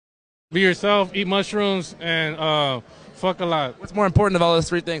Be yourself, eat mushrooms, and fuck a lot. What's more important of all those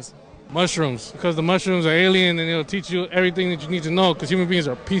three things? Mushrooms, because the mushrooms are alien and it'll teach you everything that you need to know. Because human beings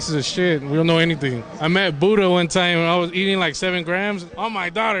are pieces of shit and we don't know anything. I met Buddha one time when I was eating like 7 grams. Oh my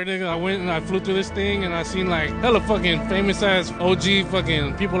daughter, nigga, I went and I flew through this thing and I seen like hella fucking famous ass OG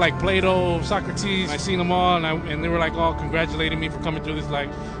fucking people like Plato, Socrates. I seen them all and they were like all congratulating me for coming through this like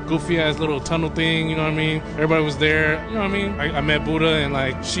goofy ass little tunnel thing. You know what I mean? Everybody was there. You know what I mean? I met Buddha and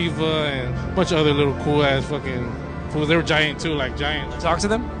like Shiva and a bunch of other little cool ass fucking fools. They were giant too, like giant. Talk to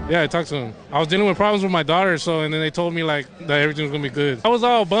them? Yeah, I talked to them. I was dealing with problems with my daughter, and then they told me like that everything was gonna be good. I was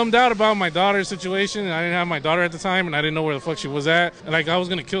all bummed out about my daughter's situation, and I didn't have my daughter at the time, and I didn't know where the fuck she was at. And, like I was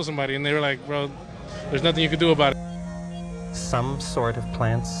gonna kill somebody, and they were like, "Bro, there's nothing you can do about it." Some sort of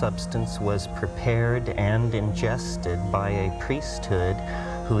plant substance was prepared and ingested by a priesthood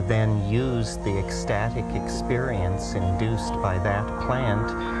who then used the ecstatic experience induced by that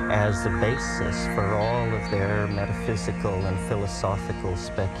plant as the basis for all of their metaphysical and philosophical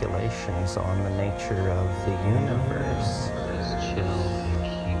speculations on the nature of the universe. Just chill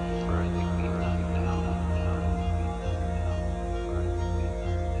and keep breathing me back down.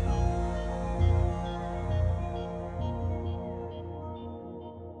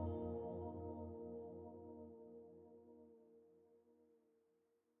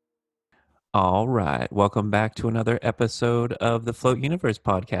 All right. Welcome back to another episode of the Float Universe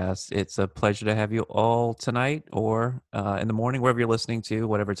podcast. It's a pleasure to have you all tonight or in the morning, wherever you're listening to,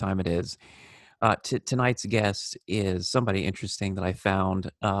 whatever time it is. Tonight's guest is somebody interesting that I found,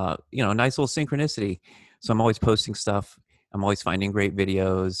 a nice little synchronicity. So I'm always posting stuff. I'm always finding great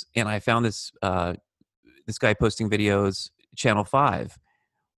videos. And I found this guy posting videos. Channel 5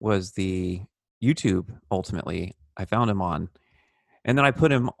 was the YouTube, ultimately, I found him on. And then I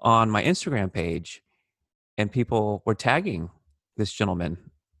put him on my Instagram page, and people were tagging this gentleman.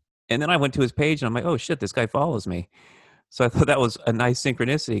 And then I went to his page, and I'm like, oh, shit, this guy follows me. So I thought that was a nice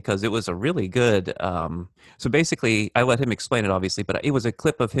synchronicity because it was a really good. So basically, I let him explain it, obviously, but it was a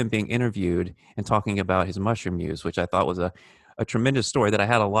clip of him being interviewed and talking about his mushroom use, which I thought was a tremendous story that I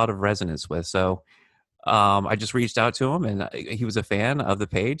had a lot of resonance with. So I just reached out to him, and he was a fan of the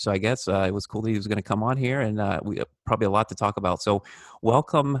page. So I guess it was cool that he was going to come on here, and we probably a lot to talk about. So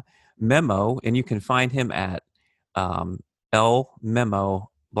welcome, Memo, and you can find him at L Memo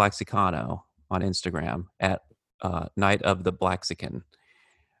Blaxicano on Instagram at Night of the Blaxican.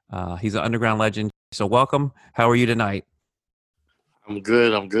 He's an underground legend. So welcome. How are you tonight? I'm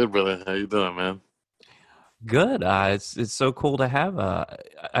good. I'm good, brother. How you doing, man? Good. It's so cool to have.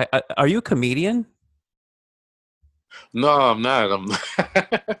 Are you a comedian? No, I'm not. I'm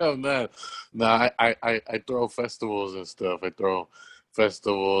not. I'm not. No, I throw festivals and stuff. I throw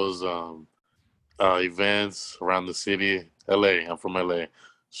festivals, events around the city. LA. I'm from LA,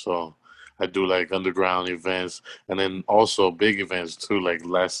 so I do like underground events, and then also big events too. Like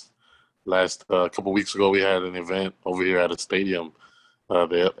last couple weeks ago, we had an event over here at a stadium,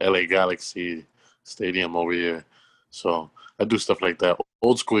 the LA Galaxy Stadium over here. So I do stuff like that.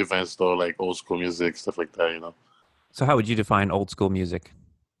 Old school events though, like old school music, stuff like that. So how would you define old school music?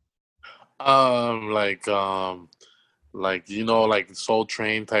 Um, like um, like Soul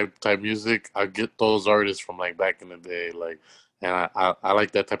Train type music. I get those artists from like back in the day, like, and I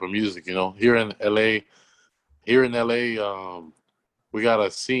like that type of music. Here in LA, we got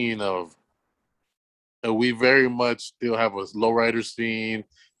a scene of we very much still have a lowrider scene,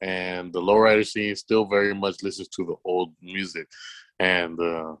 and the lowrider scene still very much listens to the old music, and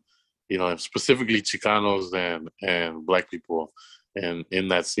specifically Chicanos and Black people, and in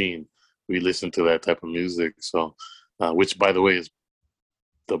that scene, we listen to that type of music. So, which by the way is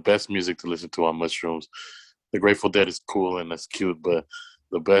the best music to listen to on mushrooms. The Grateful Dead is cool and that's cute, but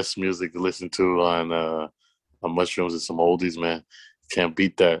the best music to listen to on mushrooms is some oldies, man. Can't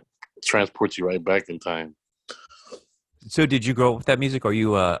beat that. Transports you right back in time. So did you grow up with that music, or are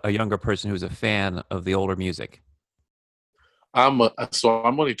you a younger person who's a fan of the older music? I'm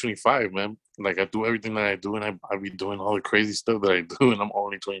only 25, man. Like I do everything that I do, and I be doing all the crazy stuff that I do, and I'm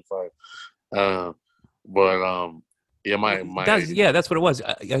only 25. Uh, but yeah, That's what it was.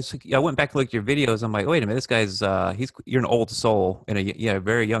 I went back to look at your videos. I'm like, wait a minute, this guy's you're an old soul in a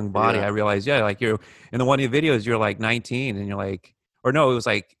very young body. yeah, I realized, like you're in the one of your videos, you're like 19, and you're like, or no, it was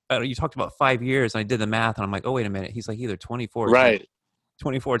like you talked about 5 years, and I did the math, and I'm like, oh wait a minute, he's like either 24 or right,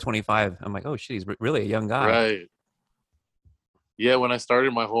 24 or 25. I'm like, oh shit, he's really a young guy. right. Yeah, when I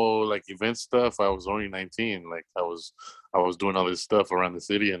started my whole like event stuff, I was only 19. Like I was doing all this stuff around the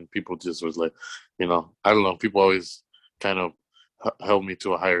city, and people just was like, I don't know. People always kind of held me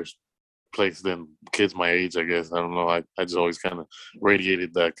to a higher place than kids my age. I guess I don't know. I just always kind of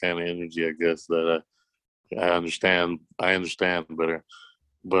radiated that kind of energy. I guess that I understand. I understand better.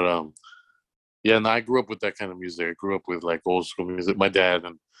 But yeah, and I grew up with that kind of music. I grew up with like old school music. My dad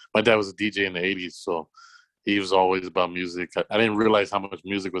was a DJ in the '80s, so he was always about music. I didn't realize how much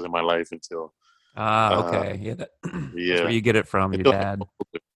music was in my life until Ah, uh, okay. Yeah, that's where yeah. you get it from, your Until, dad.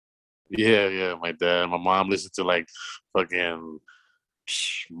 yeah, my dad. My mom listened to like fucking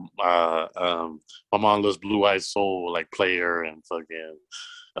uh, um, my mom loves Blue Eyed Soul, like Player and fucking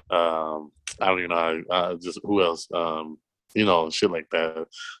I don't even know just who else shit like that.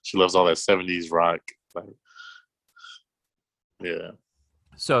 She loves all that '70s rock. Like, yeah.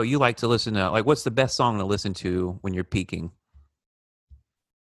 So you like to listen to, like, what's the best song to listen to when you're peaking?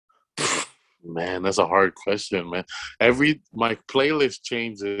 Man, that's a hard question, man. My playlist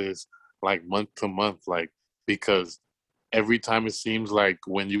changes like month to month, like because every time it seems like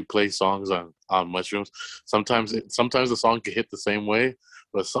when you play songs on mushrooms, sometimes the song can hit the same way,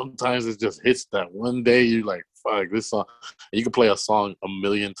 but sometimes it just hits that one day you like fuck this song. You can play a song a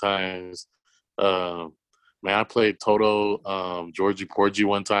million times. Um, man, I played Toto, Georgie Porgy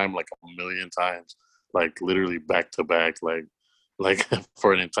one time like a million times, like literally back to back, like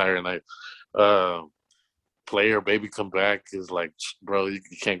for an entire night. Uh, Player, Baby Come Back is like, bro, you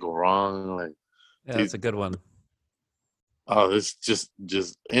can't go wrong. Like, Yeah, dude, that's a good one. oh, it's just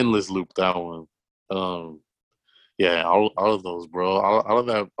endless loop that one. Um, yeah, all of those, bro. All of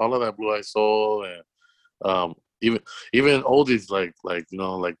that Blue Eye Soul and um, even even oldies like like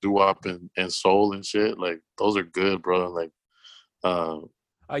doo wop and soul and shit. Like those are good, bro. Like um,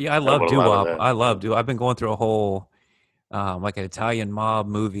 Yeah, I I love want a lot of doo-wop. that. I love doo. I've been going through a whole like an Italian mob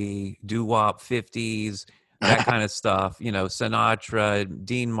movie, doo-wop 50s, that kind of stuff. You know, Sinatra,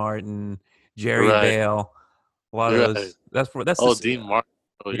 Dean Martin, Jerry Right, Bale, a lot of right. those. That's Oh, this. Dean Martin.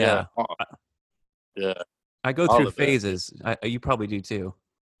 Oh yeah, Yeah, oh, yeah. I go All through of that. phases. You probably do too.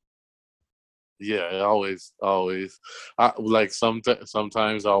 Yeah, always. I like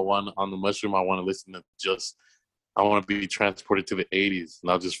sometimes I'll want on the mushroom. I want to listen to just. I want to be transported to the '80s,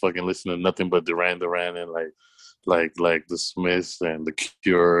 and I'll just fucking listen to nothing but Duran and like the Smiths and the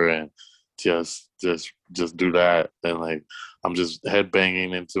Cure and just do that and like I'm just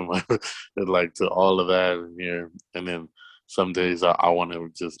headbanging into my like to all of that in here and then some days I want to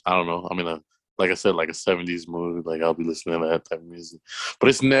just I don't know I'm in a like I said like a '70s mood like I'll be listening to that type of music but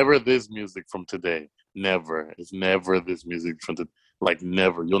it's never this music from today it's never this music from the like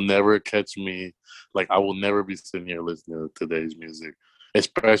never you'll never catch me like I will never be sitting here listening to today's music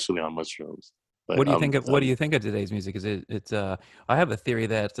especially on mushrooms like What do you think of today's music? Is it's I have a theory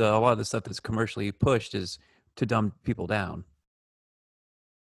that a lot of the stuff that's commercially pushed is to dumb people down.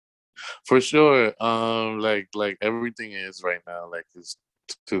 For sure. Like everything is right now, like it's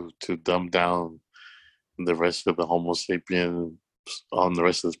to dumb down the rest of the Homo sapien on the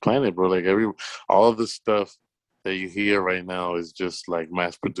rest of this planet, bro. Like all of the stuff that you hear right now is just like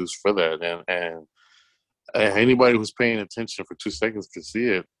mass produced for that, and anybody who's paying attention for 2 seconds can see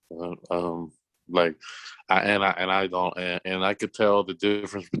it. Like, I don't, and I could tell the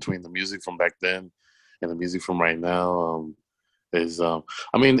difference between the music from back then and the music from right now. Is I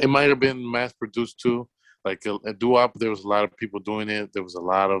mean it might have been mass produced too like a doo-wop there was a lot of people doing it there was a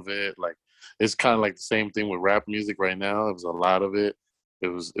lot of it like it's kind of like the same thing with rap music right now there was a lot of it it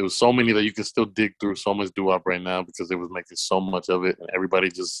was so many that you can still dig through so much doo-wop right now because they was making so much of it and everybody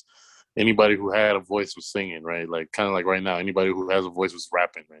just anybody who had a voice was singing right like kind of like right now anybody who has a voice was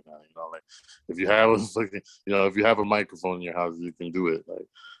rapping right now like if you have a fucking if you have a microphone in your house you can do it like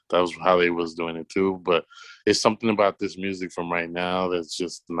that was how they was doing it too but it's something about this music from right now that's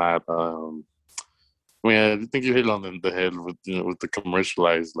just not I mean I think you hit on the head with with the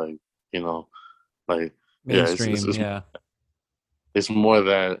commercialized like you know like yeah Mainstream, yeah. it's more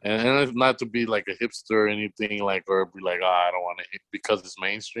that and it's not to be like a hipster or anything like or be like oh I don't want to hit because it's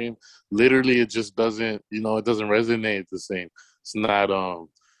mainstream literally it just doesn't it doesn't resonate the same it's not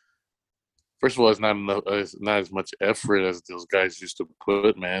first of all, it's not enough. It's not as much effort as those guys used to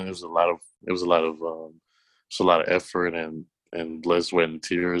put. Man, it was a lot of it's a lot of effort and blood, sweat, and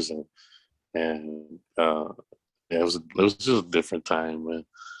tears, and yeah, it was just a different time, man.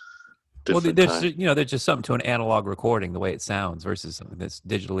 Well, Different there's time. there's just something to an analog recording, the way it sounds, versus something that's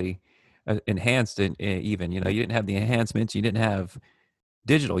digitally enhanced. And even you didn't have the enhancements, you didn't have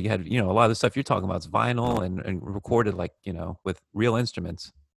digital. You had a lot of the stuff you're talking about is vinyl and recorded like with real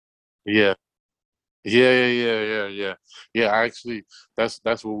instruments. Yeah, yeah. Yeah, actually, that's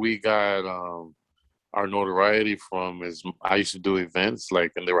what we got. Our notoriety from is I used to do events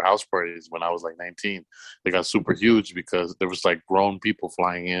like and there were house parties when I was like 19. They got super huge because there was like grown people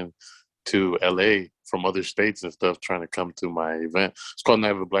flying in to LA from other states and stuff trying to come to my event. It's called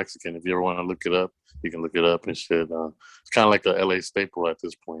Night of the Blaxican. If you ever want to look it up, you can look it up and shit. It's kind of like a LA staple at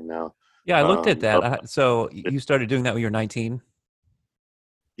this point now. Yeah, I looked at that. Up, So you started doing that when you were 19?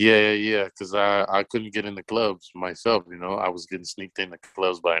 yeah. Because I couldn't get in the clubs myself. I was getting sneaked in the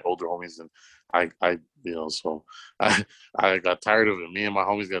clubs by older homies, and so I got tired of it. Me and my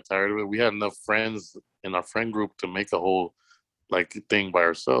homies got tired of it. We had enough friends in our friend group to make a whole like thing by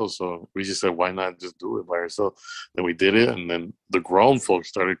ourselves. So we just said, why not just do it by ourselves? Then we did it, and then the grown folks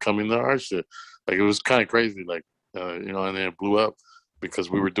started coming to our shit. Like it was kind of crazy, like and then it blew up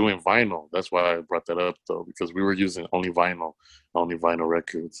because we were doing vinyl. That's why I brought that up though, because we were using only vinyl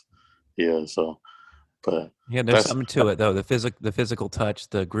records. Yeah, so but Yeah, there's something to it though. The physical touch,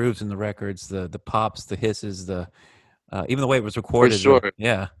 the grooves in the records, the pops, the hisses, the even the way it was recorded. For sure.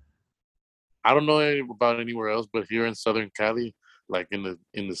 Yeah. I don't know about anywhere else, but here in Southern Cali, like in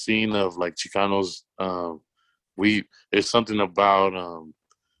the scene of like Chicanos, there's something about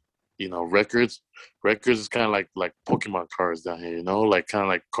records. Records is kind of like Pokemon cards down here, like kind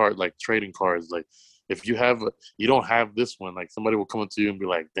of like trading cards. Like if you don't have this one, like somebody will come up to you and be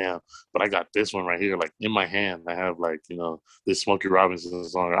like, damn, but I got this one right here, like in my hand. I have like, this Smokey Robinson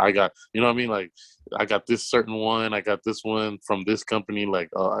song. I got, you know what I mean? Like I got this certain one. I got this one from this company. Like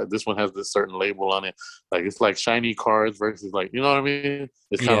this one has this certain label on it. Like it's like shiny cards versus like, you know what I mean?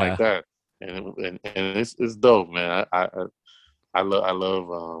 It's kind of like that. And it's dope, man. I love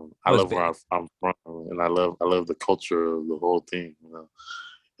where I'm from, and I love the culture of the whole thing,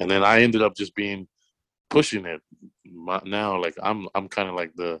 And then I ended up just pushing it. Now, like I'm kind of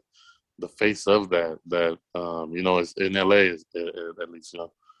like the face of that. It's in LA at least,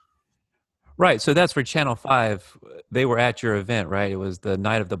 Right. So that's for Channel 5. They were at your event, right? It was the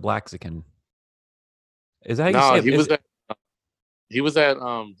Night of the Blaxican. Is that how you say it? He was at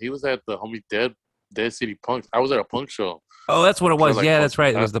the homie Dead City Punks. I was at a punk show. Oh, that's what it was. Like yeah, that's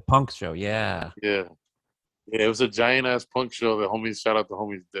right. It was the punk show. Yeah. Yeah. Yeah, it was a giant ass punk show. The homies, shout out the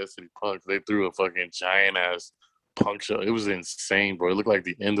homies, Dead City Punks. They threw a fucking giant ass punk show. It was insane, bro. It looked like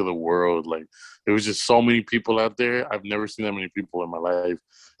the end of the world. Like there was just so many people out there. I've never seen that many people in my life.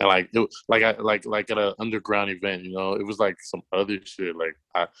 And like at an underground event, it was like some other shit. Like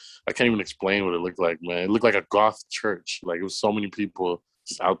I can't even explain what it looked like, man. It looked like a goth church. Like it was so many people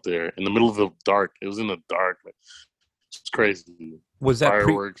just out there in the middle of the dark. It was in the dark. Like, it's crazy. Was that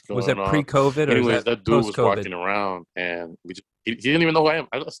fireworks going on. Pre-COVID? Or anyways, that dude was post-COVID? walking around, and he didn't even know who I am.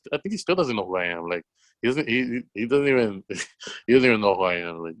 I think he still doesn't know who I am. Like he doesn't even he doesn't even know who I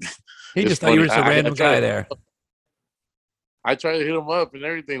am. Like he just thought you were just a random guy there. I tried to hit him up and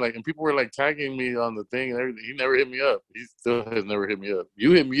everything, like, and people were like tagging me on the thing and everything. He never hit me up. He still has never hit me up.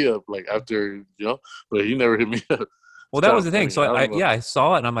 You hit me up like after, but he never hit me up. Well, that was the thing. So I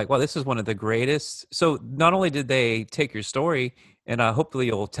saw it and I'm like, wow, this is one of the greatest. So not only did they take your story, and hopefully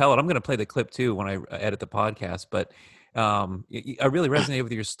you'll tell it. I'm going to play the clip too when I edit the podcast, but I really resonated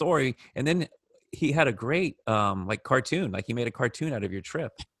with your story. And then he had a great like cartoon, like he made a cartoon out of your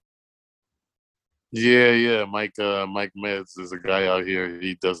trip. Yeah. Mike Meds is a guy out here.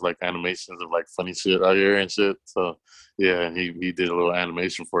 He does like animations of like funny shit out here and shit. So yeah, and he did a little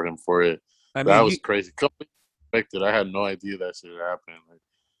animation for him for it. That was crazy. I had no idea that shit happened. Like,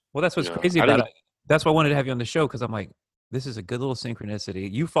 well, that's what's crazy about it. That's why I wanted to have you on the show, because I'm like, this is a good little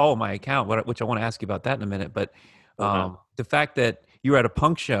synchronicity. You follow my account, which I want to ask you about that in a minute. But the fact that you were at a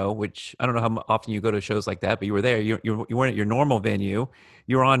punk show, which I don't know how often you go to shows like that, but you were there. You weren't at your normal venue.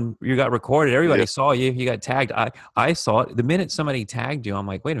 You got recorded. Everybody saw you. You got tagged. I saw it. The minute somebody tagged you, I'm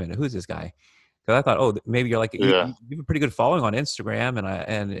like, wait a minute, who's this guy? Because I thought, oh, maybe you're like, you have a pretty good following on Instagram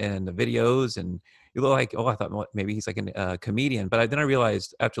and the videos, and you look like, I thought, well, maybe he's like a comedian. But then I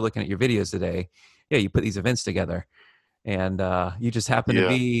realized after looking at your videos today, you put these events together, and you just happen to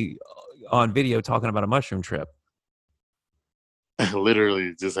be on video talking about a mushroom trip.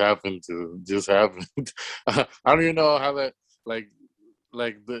 Literally just happened. I don't even know how that,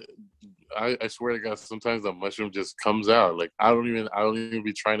 I swear to God, sometimes the mushroom just comes out. Like I don't even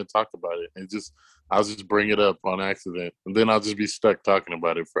be trying to talk about it. I'll just bring it up on accident, and then I'll just be stuck talking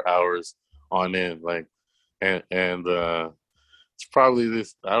about it for hours on end. Like, and it's probably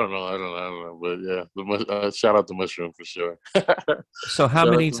this. I don't know. But yeah, shout out to mushroom for sure. So how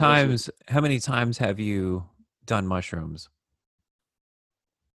many times have you done mushrooms?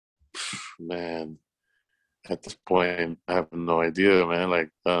 Man, at this point, I have no idea, man. Like,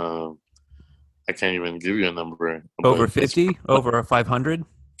 I can't even give you a number. Over 50? Over 500?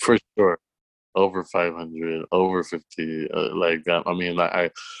 For sure. Over 500, over 50. I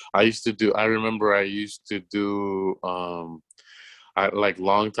remember I used to do, I like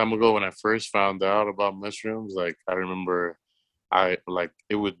long time ago when I first found out about mushrooms. Like I remember, I like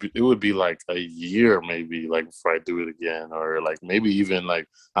it would be like a year maybe like before I do it again, or like maybe even like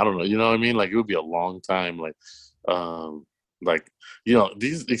I don't know. You know what I mean? Like it would be a long time. Um, like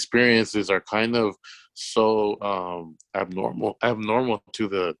these experiences are kind of so abnormal to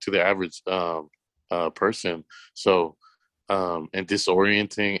the average person. So and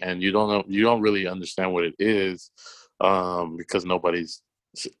disorienting, and you don't really understand what it is because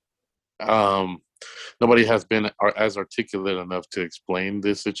um, nobody has been as articulate enough to explain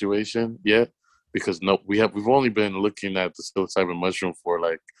this situation yet. Because no, we've only been looking at the psilocybin mushroom for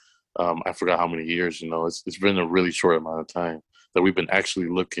like I forgot how many years. It's been a really short amount of time that we've been actually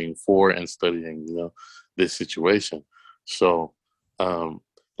looking for and studying. This situation. So um,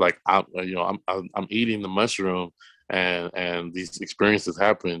 like I'm eating the mushroom, and these experiences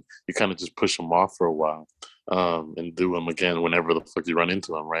happen. You kind of just push them off for a while, and do them again whenever the fuck you run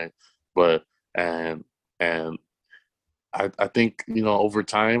into them, right? But and and I think over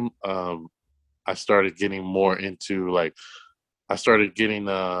time I started getting more into like I started getting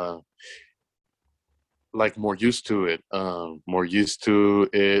like more used to it,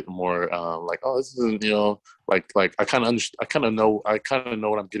 more like, oh, this isn't, like I kind of know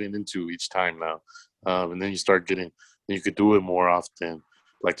what I'm getting into each time now. And then you could do it more often,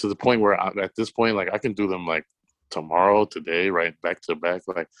 like to the point where at this point, like I can do them like tomorrow, today, right, back to back.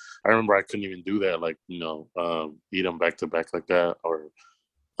 Like I remember I couldn't even do that, like eat them back to back like that, or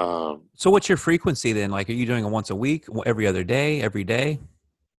So what's your frequency then? Like, are you doing it once a week, every other day, every day?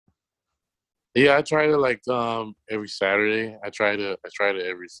 yeah, I try to like every Saturday. I try to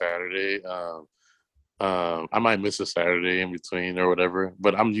every Saturday. I might miss a Saturday in between or whatever,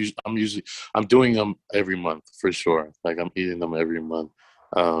 but I'm usually I'm doing them every month for sure. Like I'm eating them every month.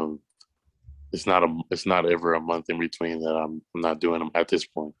 Um, it's not ever a month in between that I'm not doing them at this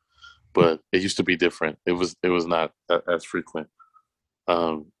point. But it used to be different. It was not as frequent.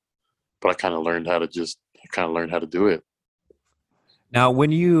 Um, but I kind of learned how to do it. Now,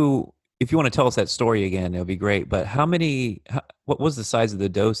 if you want to tell us that story again, it would be great. But what was the size of the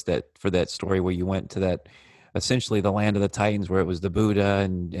dose for that story where you went to that, essentially the land of the Titans, where it was the Buddha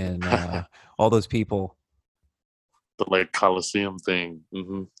and all those people? The like Coliseum thing.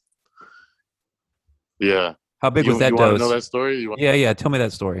 Yeah. How big was that You want to know dose? that story? Yeah, yeah. Tell me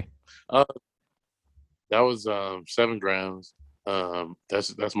that story. Uh, that was 7 grams.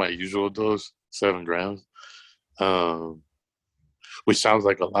 That's my usual dose, 7 grams. Um, which sounds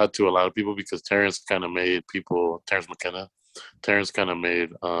like a lot to a lot of people because Terrence McKenna, Terrence kind of made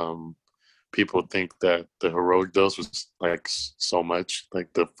people think that the heroic dose was like so much,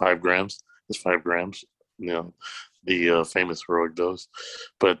 like the 5 grams is 5 grams, you know, the famous heroic dose.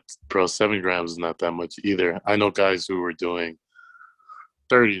 But bro, 7 grams is not that much either. I know guys who were doing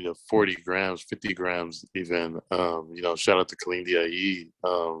 30 to 40 grams, 50 grams, even. Shout out to Khalil Diaye,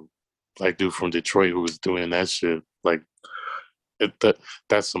 like dude from Detroit who was doing that shit. Like it, that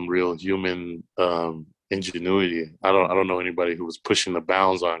that's some real human ingenuity. I don't know anybody who was pushing the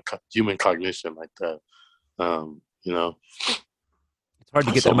bounds on human cognition like that. Um, you know, It's hard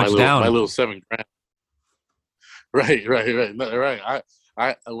to get so that much my down. little 7 grams. Right. No, right.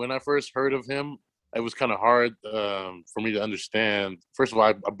 I when I first heard of him, it was kind of hard for me to understand. First of all,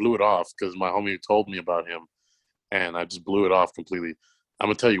 I blew it off because my homie told me about him, and I just blew it off completely. I'm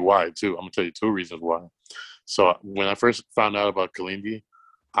gonna tell you why too. I'm gonna tell you 2 reasons why. So when I first found out about Kalindi,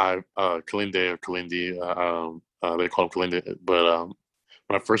 Kalinde or Kalindi, they call him Kalinde. But when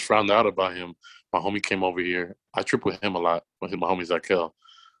I first found out about him, my homie came over here. I trip with him a lot. My homie Zakel.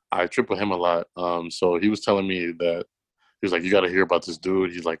 I trip with him a lot. So he was telling me that he was like, "You got to hear about this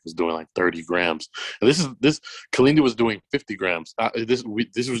dude. He's like was doing like 30 grams." And this Kalindi was doing 50 grams.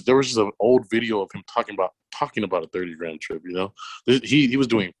 There was just an old video of him talking about a 30-gram trip. He was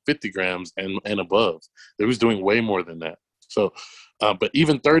doing 50 grams and above. He was doing way more than that. So, but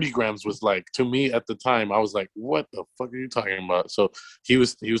even 30 grams was like, to me at the time, I was like, "What the fuck are you talking about?" So he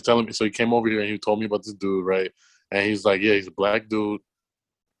was telling me. So he came over here and he told me about this dude, right? And he's like, "Yeah, he's a black dude,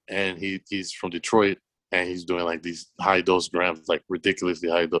 and he's from Detroit, and he's doing like these high dose grams, like ridiculously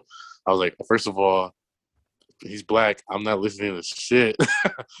high dose." I was like, first of all, he's black. I'm not listening to shit.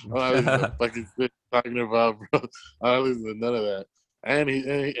 I'm not listening to fucking shit you're talking about, bro. I'm not listening to none of that. And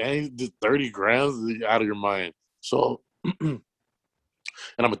he did 30 grams. You're out of your mind. So, and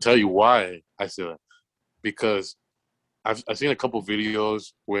I'm gonna tell you why I said that, because I've seen a couple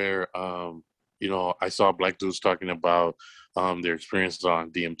videos where I saw black dudes talking about their experiences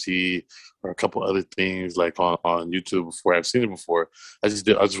on DMT or a couple other things like on YouTube before. I've seen it before. I just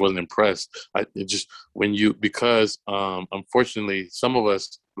wasn't impressed. It just when you because unfortunately some of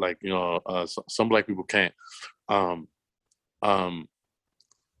us like some black people can't um um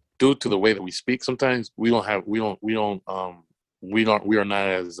due to the way that we speak sometimes we are not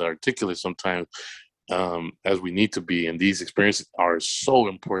as articulate sometimes as we need to be, and these experiences are so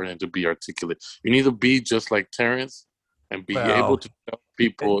important to be articulate. You need to be just like Terrence and be able Well, to tell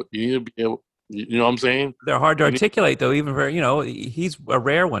people. You need to be able. You know what I'm saying? they're hard to You need, articulate, though. Even for he's a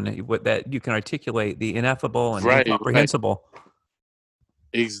rare one that you can articulate the ineffable and right, right. incomprehensible.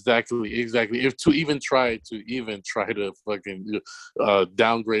 Exactly. If to even try to fucking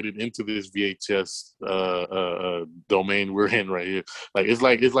downgrade it into this VHS domain we're in right here, like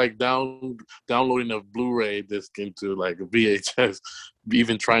it's like downloading a Blu-ray disc into like a VHS,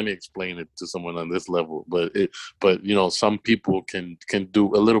 even trying to explain it to someone on this level. But some people can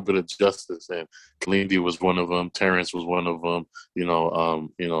do a little bit of justice, and Kalindi was one of them. Terrence was one of them.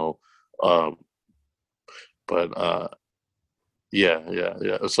 Um, but. Yeah.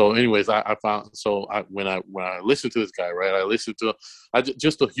 So, anyways, I found when I listened to this guy, right? I listened to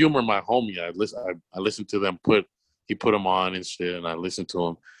just to humor my homie. I listened to them he put him on and shit, and I listened to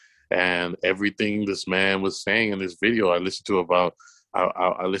him, and everything this man was saying in this video, I listened to about.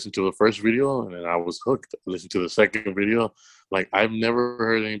 I listened to the first video and then I was hooked. I listened to the second video. Like I've never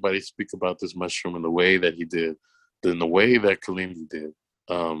heard anybody speak about this mushroom in the way that he did, in the way that Kalindi did.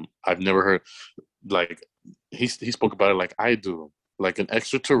 I've never heard like he spoke about it like I do, like an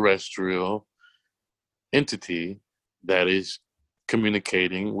extraterrestrial entity that is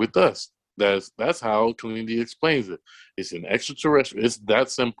communicating with us. That's how Kalindi explains it. It's an extraterrestrial. It's that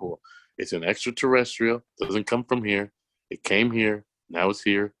simple. It's an extraterrestrial. Doesn't come from here. It came here. Now it's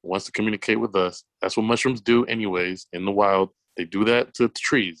here. It wants to communicate with us. That's what mushrooms do, anyways. In the wild, they do that to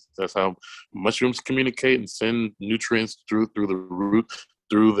trees. That's how mushrooms communicate and send nutrients through the root,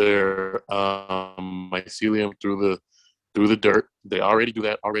 through their mycelium, through the dirt. They already do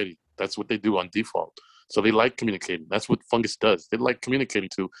that already. That's what they do on default. So they like communicating. That's what fungus does. They like communicating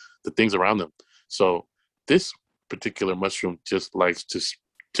to the things around them. So this particular mushroom just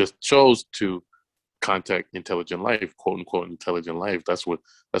chose to contact intelligent life, quote unquote intelligent life. That's what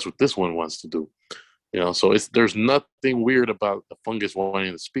this one wants to do. So there's nothing weird about a fungus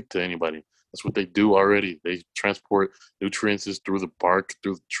wanting to speak to anybody. That's what they do already. They transport nutrients through the bark,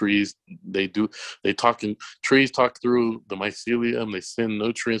 through the trees. Trees talk through the mycelium. They send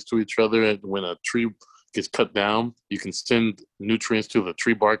nutrients to each other. And when a tree gets cut down, you can send nutrients to the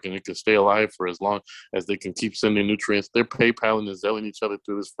tree bark and it can stay alive for as long as they can keep sending nutrients. They're PayPaling and selling each other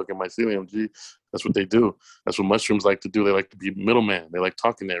through this fucking mycelium. Gee, that's what they do. That's what mushrooms like to do. They like to be middleman. They like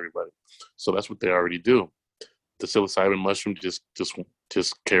talking to everybody. So that's what they already do. The psilocybin mushroom just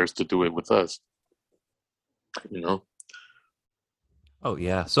cares to do it with us. Oh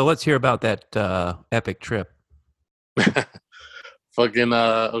yeah. So let's hear about that epic trip. Fucking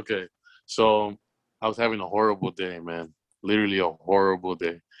okay. So I was having a horrible day, man. Literally a horrible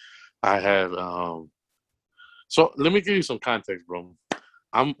day. I had so let me give you some context, bro.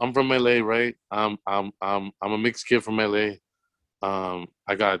 I'm from LA, right? I'm a mixed kid from LA.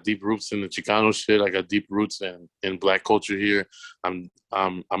 I got deep roots in the Chicano shit. I got deep roots in black culture here. I'm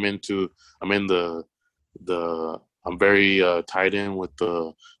very tied in with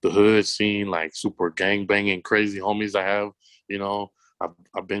the hood scene, like super gang banging crazy homies I have.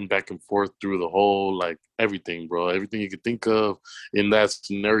 I've been back and forth through the whole, like, everything, bro. Everything you could think of in that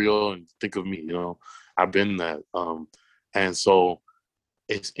scenario, and think of me. I've been that. And so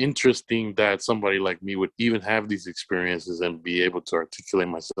it's interesting that somebody like me would even have these experiences and be able to articulate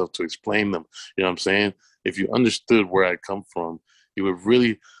myself to explain them. You know what I'm saying? If you understood where I come from, you would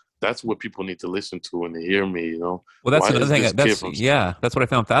really. That's what people need to listen to when they hear me. Well, that's Why another is thing. this kid from? That's what I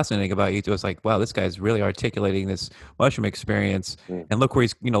found fascinating about you too. It's like, wow, this guy's really articulating this mushroom experience, and look where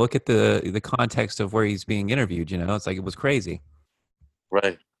he's. Look at the context of where he's being interviewed. It's like it was crazy.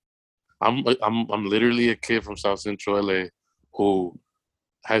 Right. I'm literally a kid from South Central LA who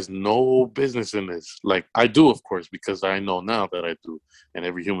has no business in this. Like, I do, of course, because I know now that I do, and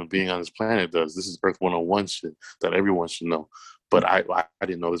every human being on this planet does. This is Earth 101 shit that everyone should know. But I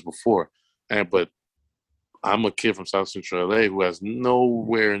didn't know this before. But I'm a kid from South Central LA who has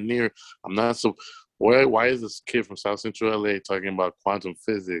nowhere near. I'm not so. Why is this kid from South Central LA talking about quantum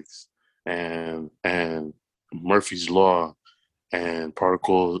physics and Murphy's law and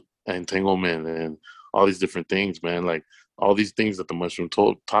particle entanglement and all these different things, man? Like all these things that the mushroom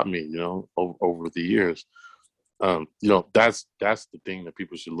taught me, over the years. That's the thing that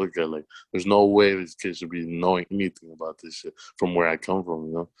people should look at. Like, there's no way these kids should be knowing anything about this shit from where I come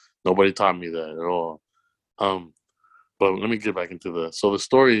from. Nobody taught me that at all. But let me get back into so the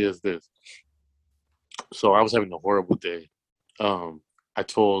story is this. So I was having a horrible day. I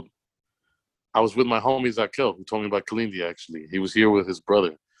was with my homie Zakel, who told me about Kalindi. Actually, he was here with his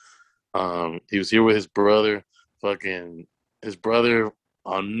brother. Fucking his brother,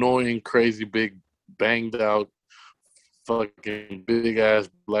 annoying, crazy, big, banged out, fucking big ass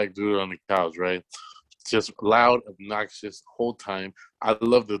black dude on the couch, right? Just loud, obnoxious whole time. I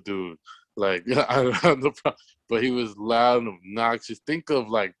love the dude. Like, but he was loud and obnoxious. Think of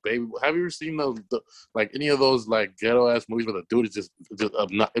like Baby. Have you ever seen like any of those like ghetto ass movies where the dude is just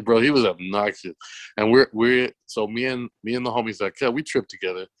obnoxious? Bro, he was obnoxious. And so me and the homies like, yeah, we tripped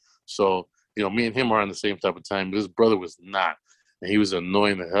together. So me and him are on the same type of time. But his brother was not, and he was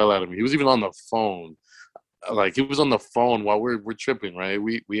annoying the hell out of me. He was even on the phone. Like, he was on the phone while we're tripping, right?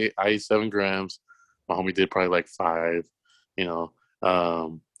 I ate 7 grams. My homie did probably like 5,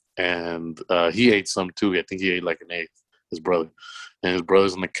 and he ate some too. I think he ate like an 1/8, his brother. And his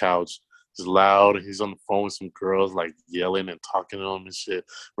brother's on the couch. He's loud, and he's on the phone with some girls, like, yelling and talking to him and shit.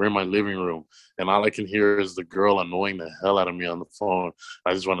 We're in my living room, and all I can hear is the girl annoying the hell out of me on the phone.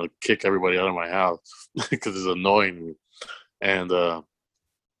 I just want to kick everybody out of my house because it's annoying me. And so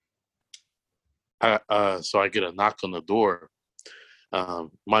I get a knock on the door.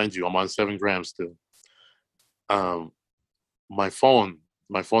 Mind you, I'm on 7 grams still. My phone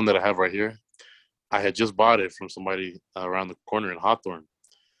that I have right here, I had just bought it from somebody around the corner in Hawthorne.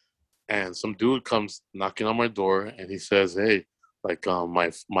 And some dude comes knocking on my door, and he says, "Hey, like,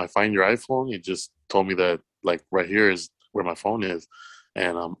 my find your iPhone. He just told me that, like, right here is where my phone is."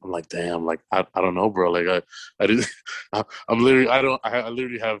 And I'm like, damn, like, I don't know, bro. Like, I didn't, I'm literally, I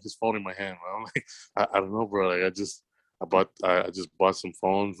literally have his phone in my hand. Bro. I'm like, I don't know, bro. Like, I just bought some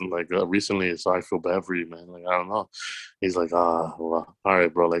phones, like, recently, so I feel bad for you, man. Like, I don't know. He's like, well, all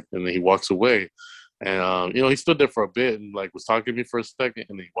right, bro. Like, and then he walks away, and he stood there for a bit and, like, was talking to me for a second,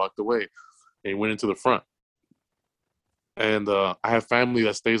 and then he walked away, and he went into the front. And I have family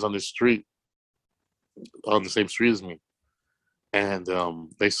that stays on the same street as me. And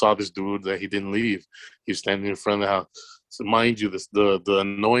they saw this dude that he didn't leave. He was standing in front of the house. So mind you, the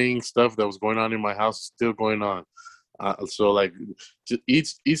annoying stuff that was going on in my house is still going on. So, like,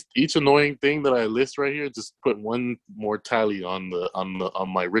 each annoying thing that I list right here, just put one more tally on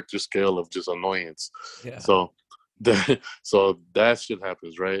my Richter scale of just annoyance. Yeah. So that shit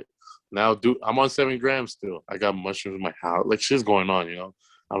happens, right? Now, dude, I'm on 7 grams still. I got mushrooms in my house. Like, shit's going on.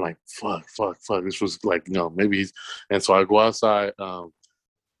 I'm like, fuck. This was like, maybe he's. And so I go outside,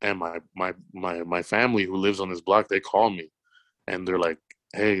 and my family who lives on this block, they call me, and they're like,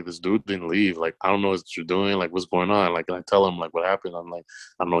 "Hey, this dude didn't leave. Like, I don't know what you're doing. Like, what's going on?" Like, and I tell them, like, what happened. I'm like,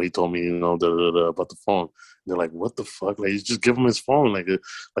 I don't know. He told me, about the phone. They're like, what the fuck? Like, you just give him his phone, like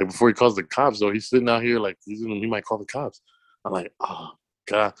before he calls the cops. Though he's sitting out here, like, he might call the cops. I'm like, oh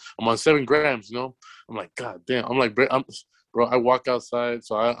God, I'm on 7 grams. I'm like, God damn. I'm like, bro, I walk outside.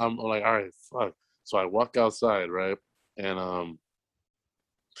 So I'm like, all right, fuck. So I walk outside, right, and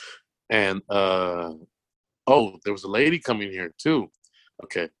oh, there was a lady coming here too.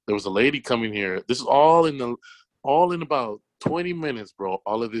 Okay, there was a lady coming here. This is all in about 20 minutes, bro.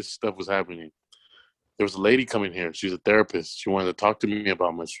 All of this stuff was happening. There was a lady coming here. She's a therapist. She wanted to talk to me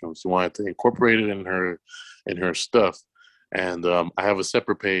about mushrooms. She wanted to incorporate it in her stuff. And I have a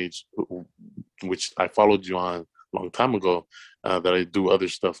separate page, which I followed you on a long time ago, that I do other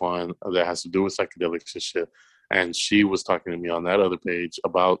stuff on that has to do with psychedelics and shit. And she was talking to me on that other page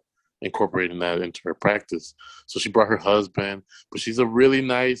about incorporating that into her practice. So she brought her husband, but she's a really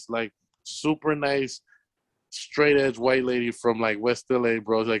nice, like, super nice, straight edge white lady from, like, West LA,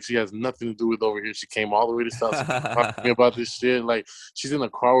 bro. Like, she has nothing to do with over here. She came all the way to South to talk to me about this shit. Like, she's in a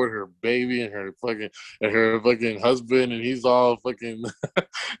car with her baby and her fucking husband, and he's all fucking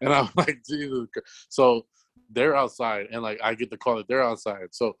and I'm like, Jesus Christ. So they're outside, and, like, I get the call that they're outside.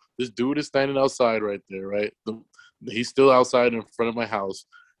 So this dude is standing outside right there, right? He's still outside in front of my house.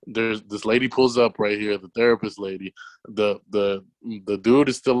 There's this lady pulls up right here, the therapist lady. The dude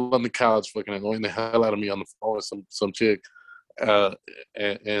is still on the couch, fucking annoying the hell out of me on the phone with some chick. And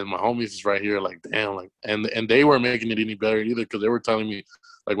my homies is right here, like, damn, like, and they weren't making it any better either, because they were telling me,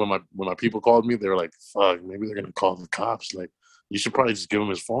 like, when my people called me, they were like, fuck, maybe they're gonna call the cops. Like, you should probably just give him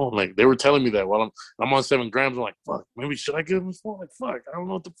his phone. Like, they were telling me that while I'm on 7 grams. I'm like, fuck, maybe should I give him his phone? Like, fuck, I don't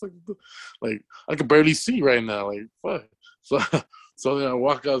know what the fuck to do. Like, I can barely see right now. Like, fuck. So then I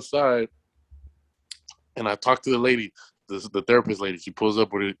walk outside, and I talk to the lady. the therapist lady. She pulls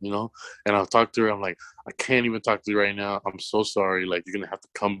up with it, and I'll talk to her. I'm like, I can't even talk to you right now. I'm so sorry. Like, you're gonna have to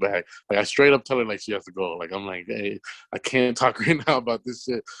come back. Like, I straight up tell her like she has to go. Like, I'm like, hey, I can't talk right now about this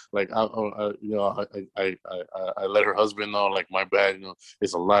shit. Like, I let her husband know, like, my bad.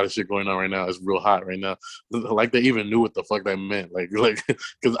 It's a lot of shit going on right now. It's real hot right now. Like, they even knew what the fuck that meant. Like,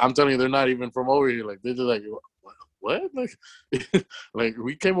 because I'm telling you, they're not even from over here. Like, they're just like, what? Like, like,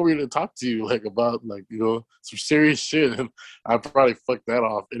 we came over here to talk to you, like, about, like, some serious shit. And I probably fucked that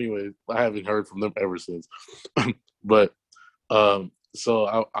off anyway. I haven't heard from them ever since. But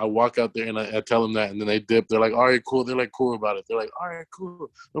so I walk out there and I tell them that, and then they dip. They're like, all right, cool. They're like cool about it. They're like, all right, cool,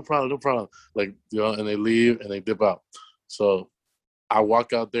 no problem. Like, and they leave and they dip out. So I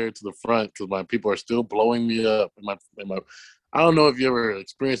walk out there to the front because my people are still blowing me up. And I don't know if you ever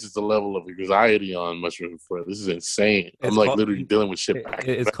experienced this level of anxiety on Mushroom Before. This is insane. I'm like literally dealing with shit back.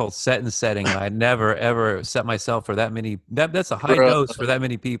 It's called set and setting, and I never ever set myself for that many. That's a high Bruh, dose for that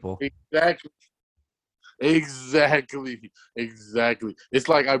many people. Exactly. It's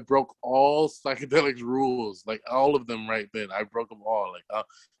like I broke all psychedelics rules, like all of them right then. I broke them all.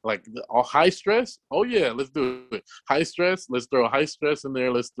 Like all high stress. Oh yeah, let's do it. High stress. Let's throw high stress in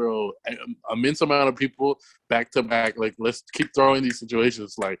there. Let's throw an immense amount of people back to back. Like, let's keep throwing these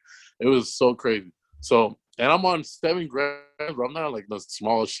situations. Like, it was so crazy. So, and I'm on 7 grams. I'm not like the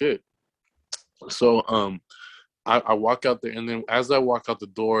smallest shit. So I walk out there, and then as I walk out the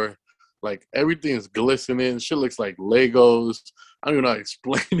door, like, everything is glistening. Shit looks like Legos. I don't even know how to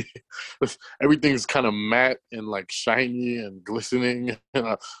explain it. Everything's kind of matte and like shiny and glistening. And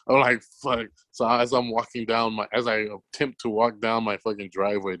I'm like, fuck. So as I'm walking down as I attempt to walk down my fucking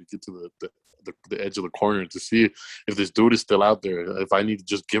driveway to get to the edge of the corner to see if this dude is still out there, if I need to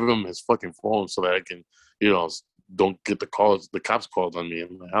just give him his fucking phone so that I can, don't get the cops called on me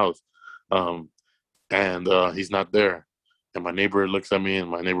in my house. And he's not there. And my neighbor looks at me, and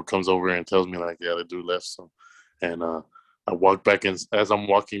my neighbor comes over and tells me, like, yeah, the dude left. So, and I walk back in. As I'm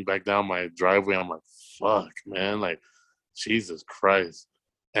walking back down my driveway, I'm like, fuck, man, like, Jesus Christ.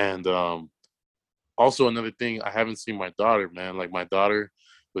 And also another thing, I haven't seen my daughter, man. Like, my daughter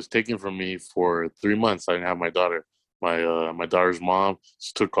was taken from me for 3 months. I didn't have my daughter. My daughter's mom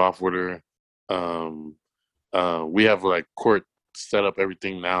just took off with her. We have like court set up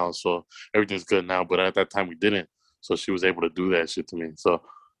everything now, so everything's good now. But at that time, we didn't. So she was able to do that shit to me. So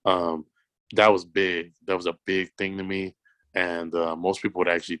that was big. That was a big thing to me. And most people would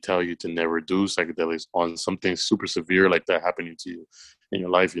actually tell you to never do psychedelics on something super severe like that happening to you in your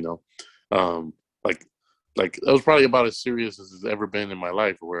life, Like it was probably about as serious as it's ever been in my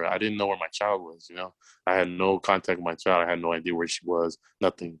life, where I didn't know where my child was, I had no contact with my child. I had no idea where she was,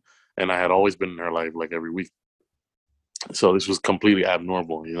 nothing. And I had always been in her life, like, every week. So this was completely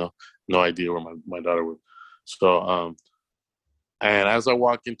abnormal, no idea where my daughter was. So, and as I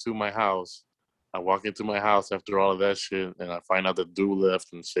walk into my house after all of that shit, and I find out that dude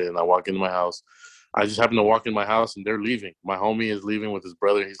left and shit, and I walk into my house. I just happen to walk in my house, and they're leaving. My homie is leaving with his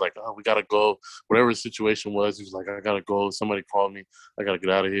brother. He's like, oh, we got to go. Whatever the situation was, he was like, I got to go. Somebody called me. I got to get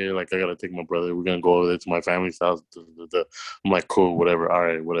out of here. Like, I got to take my brother. We're going to go over there to my family's house. I'm like, cool, whatever. All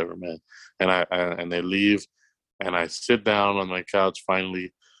right, whatever, man. And they leave, and I sit down on my couch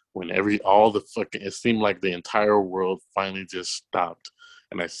finally, when it seemed like the entire world finally just stopped.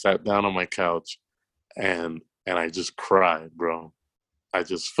 And I sat down on my couch and I just cried, bro. I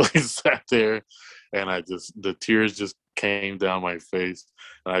just fucking sat there, and the tears just came down my face,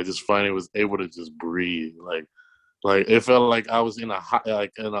 and I just finally was able to just breathe. Like it felt like I was in a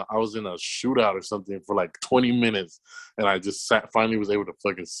shootout or something for like 20 minutes, and I just finally was able to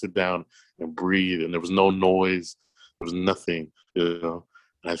fucking sit down and breathe, and there was no noise, there was nothing, And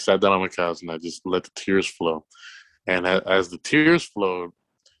I sat down on my couch, and I just let the tears flow. And as the tears flowed,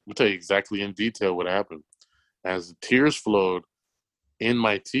 I'm gonna tell you exactly in detail what happened. As the tears flowed, in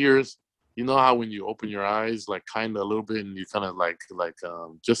my tears, you know how when you open your eyes, like, kind of a little bit, and you kind of like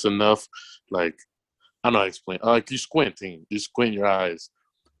just enough, like, I don't know how to explain. Like, you squint your eyes.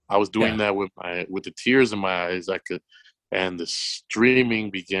 I was doing that with the tears in my eyes. And the streaming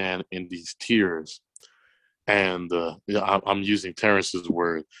began in these tears. And I'm using Terrence's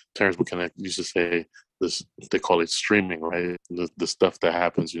word. Terrence McKenna used to say this. They call it streaming, right? The stuff that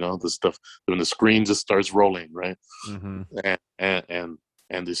happens, the stuff when the screen just starts rolling, right? Mm-hmm.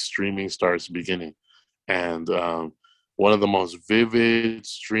 And the streaming starts beginning. And one of the most vivid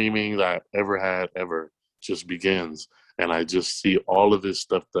streaming that I ever just begins. And I just see all of this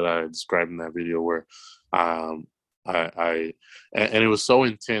stuff that I described in that video, where and it was so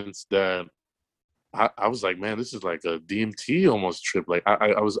intense that I was like, man, this is like a DMT almost trip. Like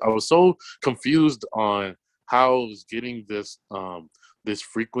I was so confused on how I was getting this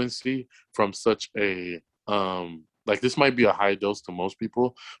frequency from such a like this might be a high dose to most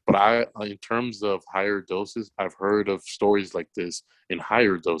people, but in terms of higher doses, I've heard of stories like this in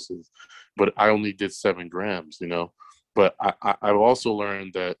higher doses, but I only did 7 grams, you know. But I've also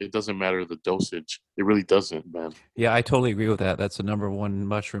learned that it doesn't matter the dosage. It really doesn't, man. Yeah, I totally agree with that. That's the number one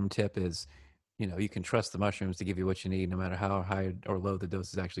mushroom tip is, you can trust the mushrooms to give you what you need, no matter how high or low the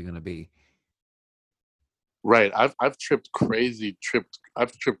dose is actually going to be. Right. I've I've tripped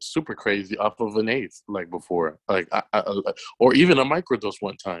super crazy off of an eighth like before. Like or even a microdose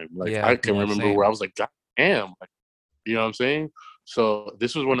one time. Like Yeah, I can yeah, remember same. where I was like, God damn, like, you know what I'm saying? So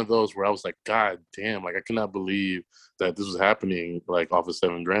this was one of those where I was like, God damn, like I cannot believe that this was happening like off of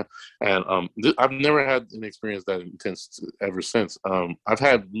 7 grand. And I've never had an experience that intense ever since. I've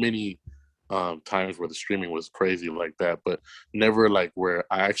had many times where the streaming was crazy like that, but never like where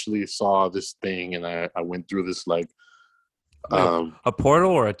I actually saw this thing and I went through this like Like a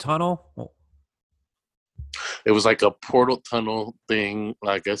portal or a tunnel? Well, it was like a portal tunnel thing.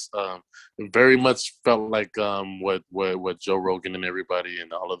 I guess it very much felt like what Joe Rogan and everybody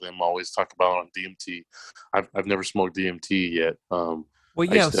and all of them always talk about on DMT. I've never smoked DMT yet. well, I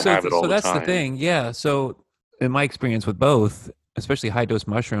yeah. used to So, have it all so the that's the time. thing. Yeah. So, in my experience with both, especially high dose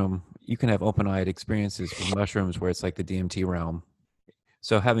mushroom, you can have open eyed experiences with mushrooms where it's like the DMT realm.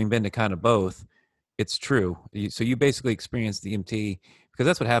 So, having been to kind of both, it's true. So you basically experience DMT because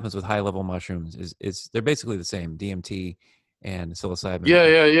that's what happens with high level mushrooms. Is they're basically the same DMT and psilocybin.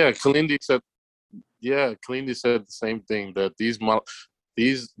 Yeah. Kalindi said the same thing that these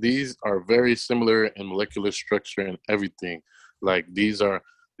are very similar in molecular structure and everything. Like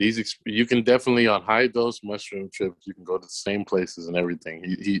you can definitely on high dose mushroom trips you can go to the same places and everything.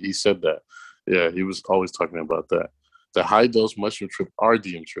 He said that. Yeah, he was always talking about that. The high dose mushroom trip, our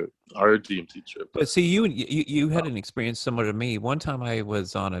DMT trip. But see, you had an experience similar to me. One time I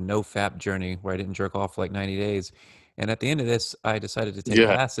was on a no fap journey where I didn't jerk off for like 90 days. And at the end of this, I decided to take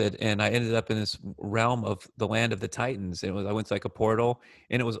Yeah. acid, and I ended up in this realm of the land of the Titans. I went to like a portal,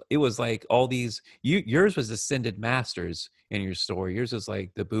 and it was like all these. Yours was ascended masters in your story. Yours was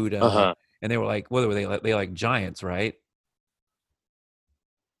like the Uh Buddha, huh. and they were like, what were they like? They like giants, right?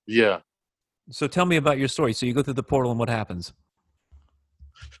 Yeah. So tell me about your story. So you go through the portal, and what happens?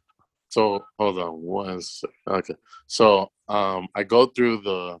 So hold on one second. Okay. So I go through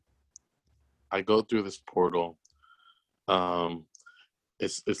this portal. Um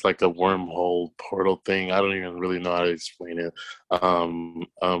it's like a wormhole portal thing. I don't even really know how to explain it. Um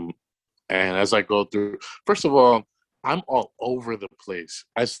um and as I go through, first of all, I'm all over the place.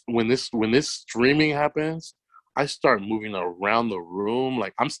 When this streaming happens, I start moving around the room.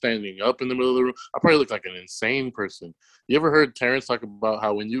 Like I'm standing up in the middle of the room. I probably look like an insane person. You ever heard Terrence talk about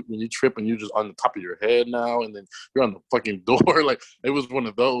how when you trip and you just on the top of your head now, and then you're on the fucking door? Like it was one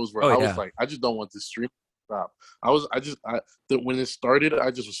of those where Oh I was yeah. like, I just don't want this stream to stop. When it started, I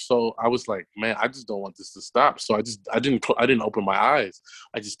was like, man, I just don't want this to stop. So I didn't open my eyes.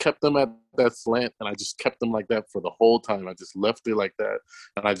 I just kept them at that slant, and I just kept them like that for the whole time. I just left it like that,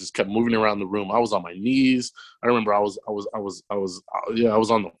 and I just kept moving around the room. I was on my knees. I remember I was on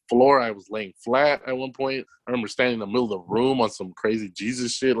the floor. I was laying flat at one point. I remember standing in the middle of the room on some crazy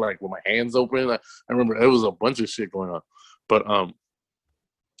Jesus shit, like with my hands open. I remember it was a bunch of shit going on, but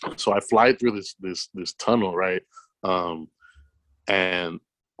so I fly through this tunnel, right? Um, and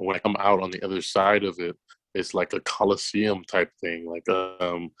when I come out on the other side of it, it's like a coliseum type thing, like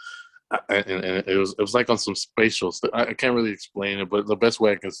and it was like on some spatial stuff. I can't really explain it, but the best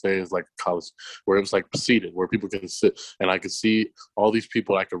way I can say is like a college where it was like seated, where people can sit, and I could see all these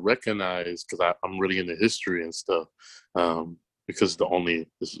people I could recognize because I'm really into history and stuff. Because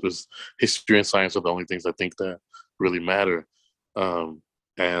this was history and science are the only things I think that really matter. Um,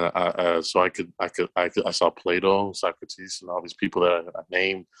 and so I saw Plato, Socrates, and all these people that I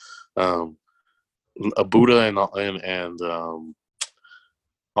named, um, a Buddha, and all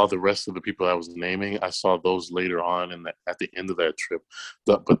the rest of the people I was naming. I saw those later on, and at the end of that trip.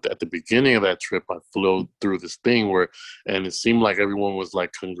 But at the beginning of that trip, I flew through this thing and it seemed like everyone was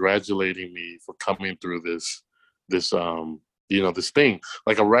like congratulating me for coming through this this thing,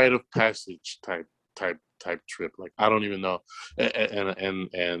 like a rite of passage type trip. Like I don't even know,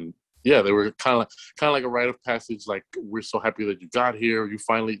 and yeah, they were kind of like a rite of passage. Like we're so happy that you got here. You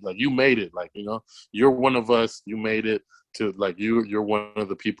finally like you made it. Like you're one of us. You made it to like you're one of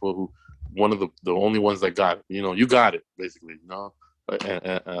the people who one of the only ones that got it. You got it basically.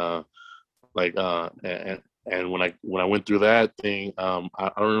 And, like and when I went through that thing, I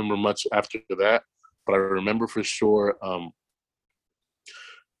don't remember much after that, but I remember for sure.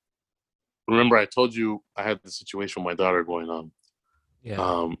 remember I told you I had the situation with my daughter going on.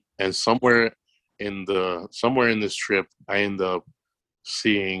 Yeah. And somewhere in this trip, I end up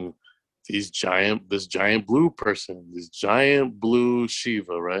seeing this giant blue person, this giant blue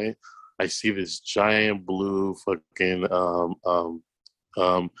Shiva, right? I see this giant blue fucking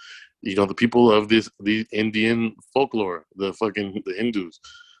the people of the Indian folklore, the Hindus,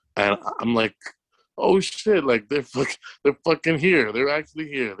 and I'm like, oh shit, like they're fucking here. They're actually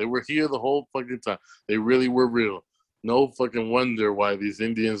here. They were here the whole fucking time. They really were real. No fucking wonder why these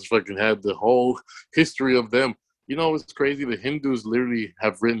Indians fucking had the whole history of them. You know what's crazy? The Hindus literally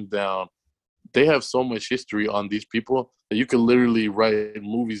have written down. They have so much history on these people that you can literally write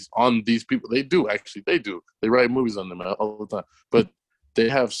movies on these people. They do, actually. They do. They write movies on them all the time. But they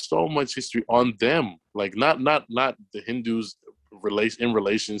have so much history on them. Like not the Hindus in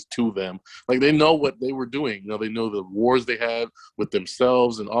relations to them. Like they know what they were doing. You know, they know the wars they had with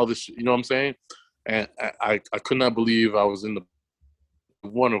themselves and all this. You know what I'm saying? And I could not believe I was in the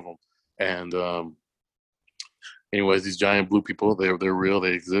one of them. And anyways, these giant blue people, they're real.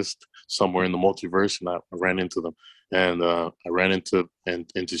 They exist somewhere in the multiverse, and I ran into them. And I ran into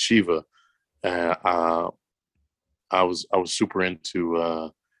Shiva. And I was super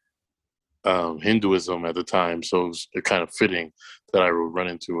into Hinduism at the time, so it was kind of fitting that I would run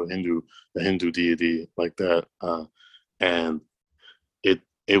into a Hindu deity like that. And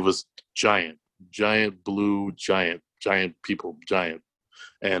it was giant blue, giant people, giant,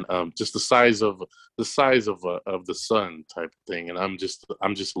 and just the size of the sun type thing. And I'm just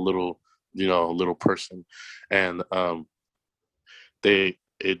a little person, and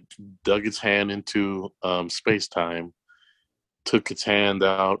it dug its hand into space time, took its hand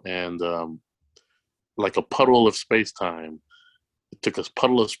out, and like a puddle of space time. It took a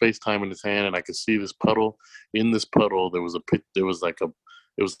puddle of space time in its hand, and I could see this puddle. In this puddle, there was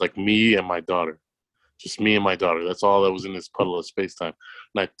it was like me and my daughter, just me and my daughter. That's all that was in this puddle of space time.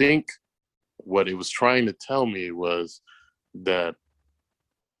 And I think what it was trying to tell me was that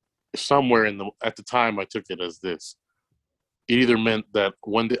somewhere at the time, I took it as this. It either meant that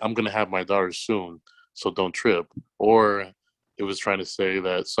one day I'm going to have my daughter soon, so don't trip, or it was trying to say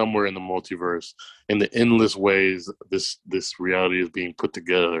that somewhere in the multiverse, in the endless ways this reality is being put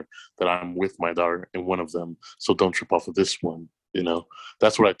together, that I'm with my daughter in one of them, so don't trip off of this one. You know,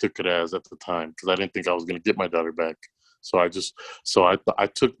 that's what I took it as at the time, because I didn't think I was going to get my daughter back. So I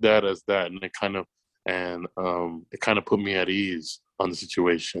took that as that, and it kind of put me at ease on the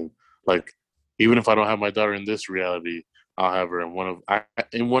situation. Like, even if I don't have my daughter in this reality, I'll have her in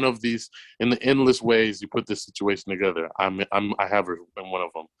one of these, in the endless ways you put this situation together. I have her in one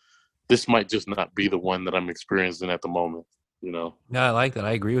of them. This might just not be the one that I'm experiencing at the moment. You know. No, I like that.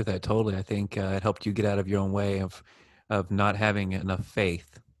 I agree with that totally. I think it helped you get out of your own way of not having enough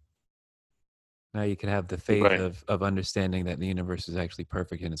faith. Now you can have the faith Right. of understanding that the universe is actually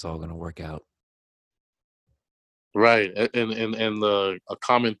perfect and it's all going to work out. Right, and a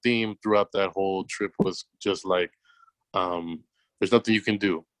common theme throughout that whole trip was just like, there's nothing you can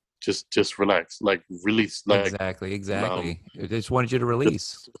do. Just relax, like release, like Exactly. I just wanted you to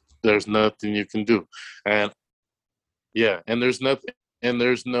release. there's nothing you can do, and yeah, and there's nothing, and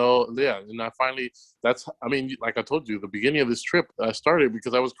there's no, yeah, and I mean, like I told you, the beginning of this trip, I started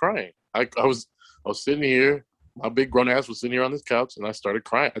because I was crying. I was sitting here, my big grown ass was sitting here on this couch, and I started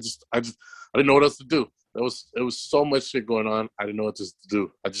crying. I didn't know what else to do. It was so much shit going on. I didn't know what to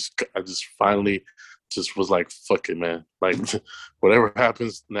do. I just finally just was like, fuck it, man. Like, whatever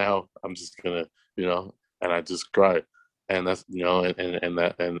happens now, I'm just gonna, and I just cried. And that's, and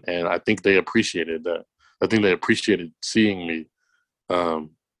I think they appreciated that. I think they appreciated seeing me, doing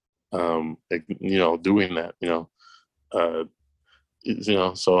that,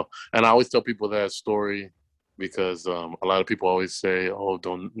 so, and I always tell people that story because a lot of people always say, oh,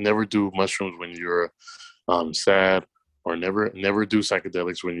 never do mushrooms when you're sad, or never do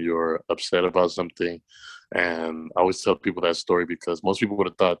psychedelics when you're upset about something. And I always tell people that story because most people would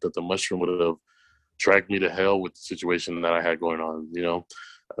have thought that the mushroom would have dragged me to hell with the situation that I had going on,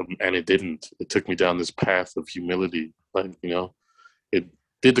 and it didn't. It took me down this path of humility. Like, it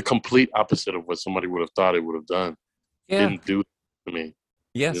did the complete opposite of what somebody would have thought it would have done. Yeah. Didn't do to me.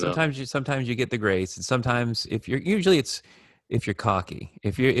 Yeah, sometimes you get the grace, and sometimes if you're cocky,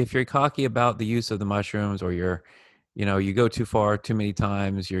 if you're cocky about the use of the mushrooms, or you go too far too many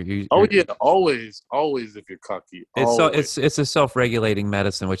times, always if you're cocky. It's a self-regulating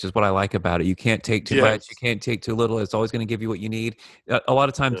medicine, which is what I like about it. You can't take too much, you can't take too little. It's always going to give you what you need. A lot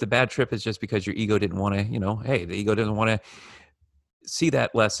of times the bad trip is just because your ego didn't want to, the ego doesn't want to see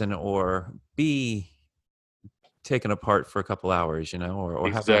that lesson or taken apart for a couple hours, or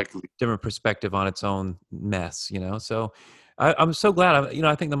have a Exactly. different perspective on its own mess, So I'm so glad.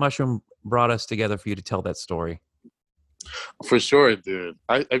 I think the mushroom brought us together for you to tell that story. For sure, dude.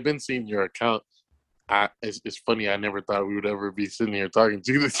 I've been seeing your account. It's funny. I never thought we would ever be sitting here talking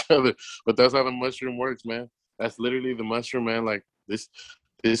to each other, but that's how the mushroom works, man. That's literally the mushroom, man. Like this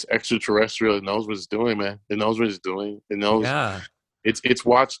extraterrestrial, it knows what it's doing, man. It knows what it's doing. It knows Yeah. it's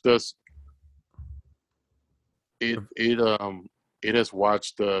watched us. It has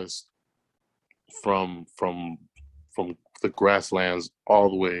watched us from from the grasslands all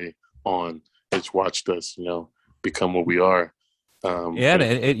the way on. It's watched us, become what we are. Yeah, and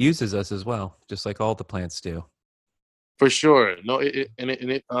it uses us as well, just like all the plants do. For sure. No,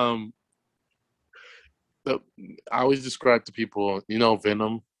 I always describe to people,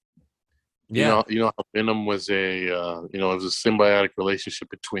 Venom. Yeah. How Venom was it was a symbiotic relationship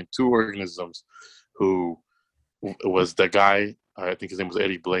between two organisms, who was the guy. I think his name was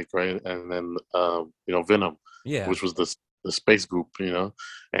Eddie Blake, right? And then Venom, Yeah. which was the space group,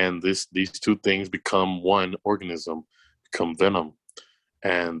 and these two things become one organism, become Venom,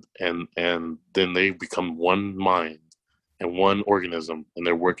 and then they become one mind and one organism, and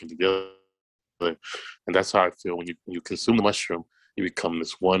they're working together. And that's how I feel when you consume the mushroom, you become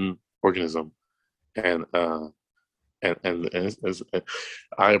this one organism, and I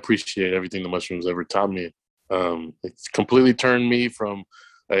appreciate everything the mushrooms ever taught me. It's completely turned me from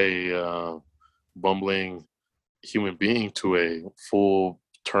a bumbling human being to a full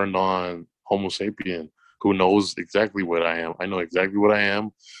turned on Homo sapien who knows exactly what I am. I know exactly what I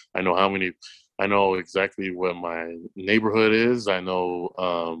am. I know exactly what my neighborhood is. I know,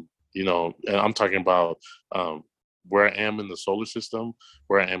 and I'm talking about where I am in the solar system,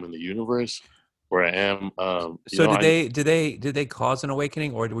 where I am in the universe, where I am. So did they cause an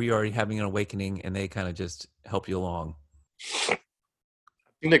awakening, or were you already having an awakening and they kind of just help you along? I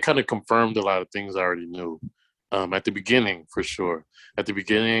think that kind of confirmed a lot of things I already knew. At the beginning, for sure. At the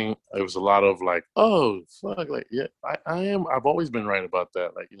beginning, it was a lot of like, oh, fuck, like, yeah, I've always been right about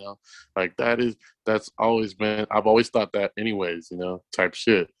that. Like, like that's always been, I've always thought that anyways, type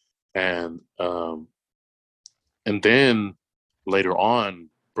shit. And then later on,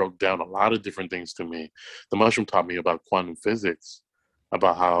 broke down a lot of different things to me. The mushroom taught me about quantum physics,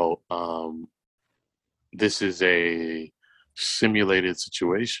 about how this is a simulated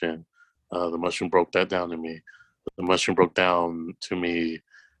situation. The mushroom broke that down to me. The mushroom broke down to me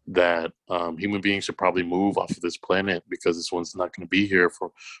that human beings should probably move off of this planet because this one's not going to be here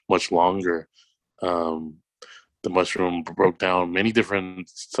for much longer. The mushroom broke down many different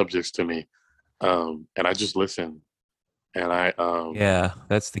subjects to me, and I just listened. And Yeah,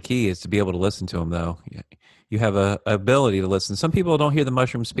 that's the key, is to be able to listen to them, though. You have a ability to listen. Some people don't hear the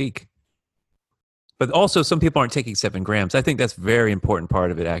mushroom speak. But also, some people aren't taking 7 grams. I think that's a very important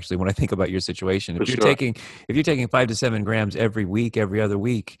part of it, actually, when I think about your situation. for If you're sure, taking 5 to 7 grams every week, every other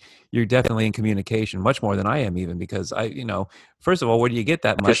week, you're definitely in communication, much more than I am, even, because first of all, where do you get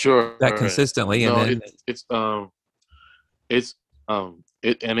that for much, that sure. consistently? And No, then, it's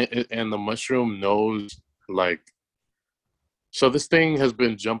and the mushroom knows, like, so this thing has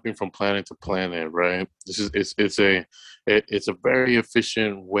been jumping from planet to planet, right? It's a very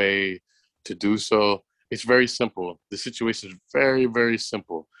efficient way to do so. It's very simple. The situation is very, very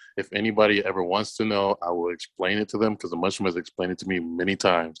simple. If anybody ever wants to know, I will explain it to them, because the mushroom has explained it to me many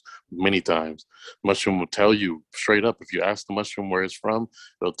times, many times. Mushroom will tell you straight up. If you ask the mushroom where it's from,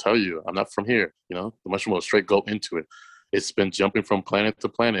 it'll tell you, I'm not from here. The mushroom will straight go into it. It's been jumping from planet to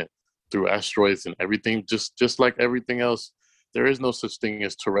planet through asteroids and everything, just like everything else. There is no such thing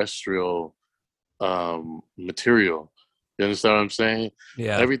as terrestrial material. You understand what I'm saying?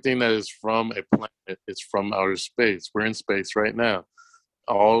 yeah, Everything that is from a planet is from outer space. We're in space right now.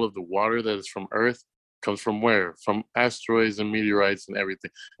 All of the water that is from Earth comes from where? From asteroids and meteorites and everything.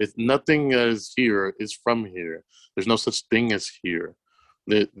 It's nothing that is here is from here. There's no such thing as here.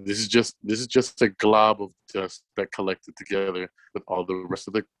 This is just a glob of dust that collected together with all the rest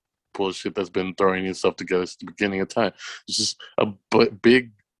of the bullshit that's been throwing itself together since the beginning of time. It's just a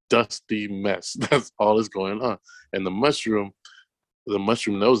big dusty mess. That's all that's going on. And the mushroom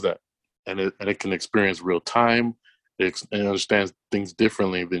knows that, and it can experience real time. It understands things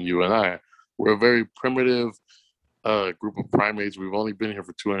differently than you and I. We're a very primitive group of primates. We've only been here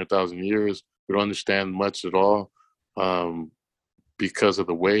for 200,000 years. We don't understand much at all, because of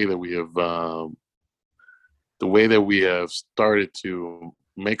the way that we have started to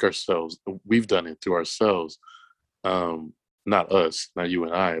make ourselves. We've done it to ourselves. Not us, not you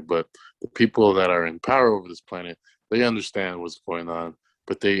and I, but the people that are in power over this planet. They understand what's going on.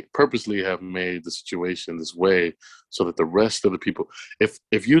 but they purposely have made the situation this way so that the rest of the people,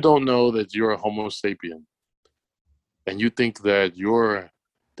 if you don't know that you're a Homo sapien and you think that you were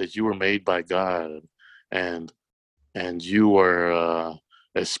made by God and you are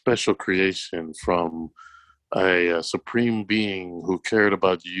a special creation from a supreme being who cared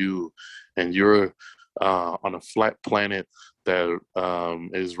about you, and you're on a flat planet that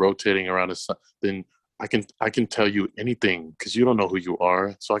is rotating around the sun, then I can tell you anything because you don't know who you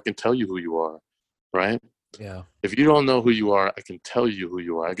are. So I can tell you who you are, right? Yeah. If you don't know who you are, I can tell you who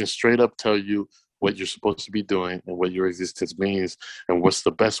you are. I can straight up tell you what you're supposed to be doing and what your existence means and what's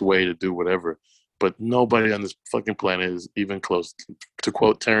the best way to do whatever. But nobody on this fucking planet is even close. To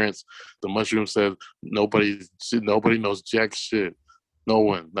quote Terrence, the mushroom said, nobody knows jack shit. No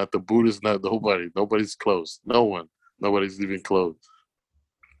one, not the Buddhists, not nobody. Nobody's close. No one. Nobody's even close.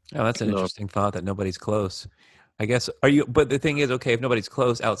 Oh, that's an No. interesting thought that nobody's close. I guess, but the thing is, okay, if nobody's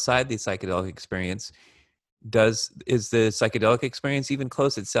close outside the psychedelic experience, is the psychedelic experience even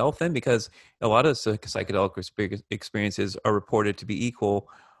close itself then? Because a lot of psychedelic experiences are reported to be equal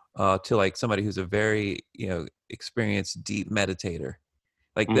to like somebody who's a very, experienced deep meditator.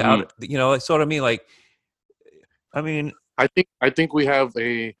 Like Mhm. like sort of me, like, I mean, I think we have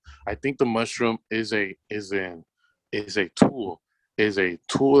a. I think the mushroom is a tool. Is a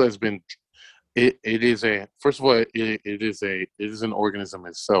tool that's been. It is a, first of all, it is an organism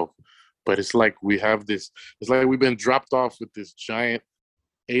itself, but it's like we have this. It's like we've been dropped off with this giant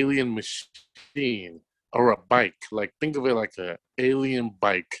alien machine or a bike. Like, think of it like a alien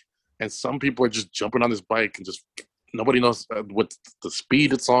bike, and some people are just jumping on this bike and just nobody knows what the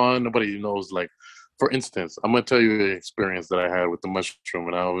speed it's on. Nobody knows, like, for instance, I'm gonna tell you the experience that I had with the mushroom,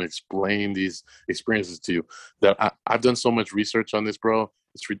 and I'll explain these experiences to you. That I've done so much research on this, bro.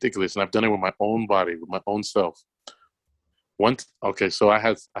 It's ridiculous, and I've done it with my own body, with my own self. Okay, so I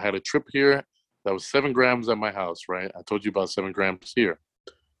had a trip here that was 7 grams at my house, right? I told you about 7 grams here.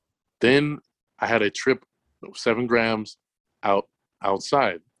 Then I had a trip 7 grams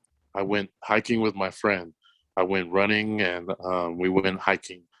outside. I went hiking with my friend. I went running and we went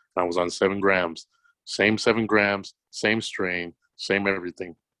hiking. I was on 7 grams. Same 7 grams, same strain, same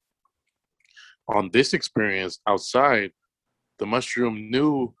everything. On this experience outside, the mushroom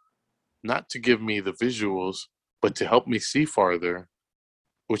knew not to give me the visuals, but to help me see farther,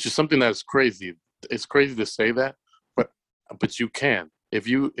 which is something that's crazy. It's crazy to say that, but you can. If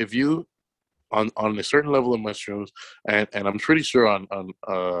you on a certain level of mushrooms, and I'm pretty sure on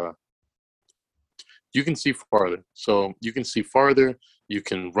you can see farther. So you can see farther. You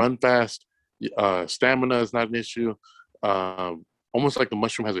can run fast. Stamina is not an issue. Almost like the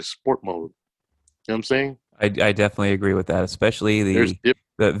mushroom has a sport mode. You know what I'm saying? I definitely agree with that, especially There's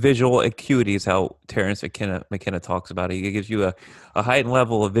the visual acuity is how Terrence McKenna talks about it. He gives you a heightened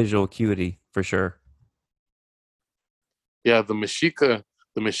level of visual acuity for sure. Yeah, the Mexica,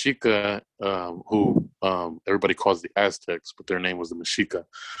 who everybody calls the Aztecs, but their name was the Mexica.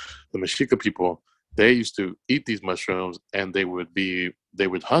 The Mexica people, they used to eat these mushrooms, and they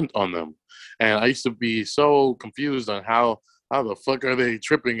would hunt on them, and I used to be so confused on how the fuck are they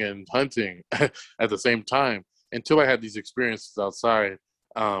tripping and hunting at the same time, until I had these experiences outside,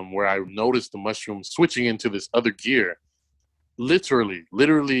 where I noticed the mushroom switching into this other gear,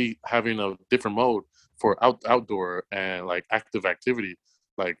 literally having a different mode for outdoor and like active activity.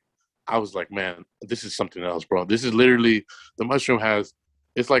 Like, I was like, man, this is something else, bro. This is literally, the mushroom has,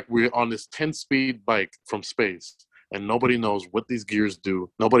 it's like we're on this 10-speed bike from space, and nobody knows what these gears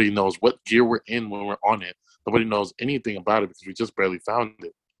do. Nobody knows what gear we're in when we're on it. Nobody knows anything about it because we just barely found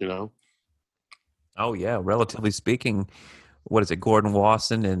it, you know? Oh yeah, relatively speaking, what is it? Gordon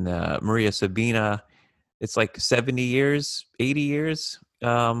Wasson and Maria Sabina. It's like 70 years, 80 years.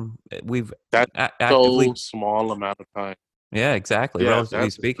 We've That's so actively, small amount of time. yeah, exactly. Yeah, Relatively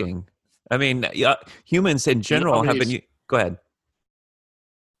that's, speaking, I mean, yeah, humans in you know how general have many, been. Go ahead.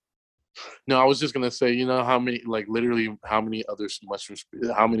 no, I was just gonna say, you know how many, like, literally how many other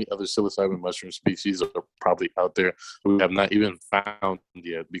how many other psilocybin mushroom species are probably out there we have not even found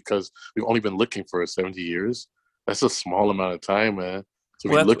yet, because we've only been looking for 70 years. That's a small amount of time, man. To be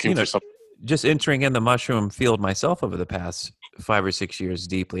Well, that's looking for something. just entering in the mushroom field myself over the past 5 or 6 years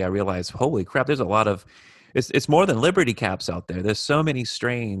deeply, I realized, holy crap, there's a lot of it's more than Liberty Caps out there. There's so many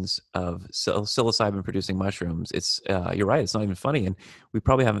strains of psilocybin producing mushrooms. It's you're right. It's not even funny, and we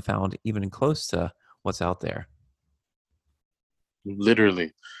probably haven't found even close to what's out there.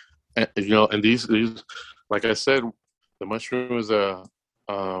 Literally, and, you know, and these, like I said, the mushroom is a,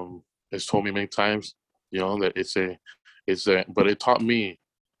 it's told me many times, you know, that it's a, but it taught me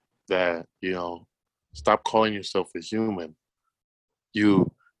that, you know, stop calling yourself a human.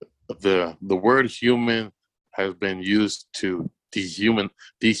 you the word human has been used to dehumanize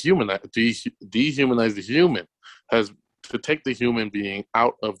the human, has to take the human being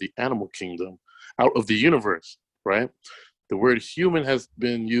out of the animal kingdom, out of the universe, right? The word human has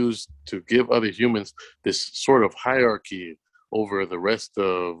been used to give other humans this sort of hierarchy over the rest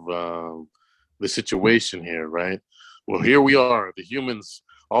of the situation here, right? Well, here we are, the humans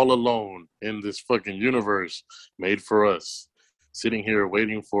all alone in this fucking universe made for us, sitting here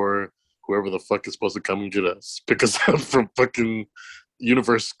waiting for whoever the fuck is supposed to come and get us, pick us up from fucking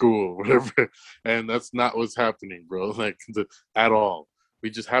universe school, whatever. And that's not what's happening, bro. Like at all. We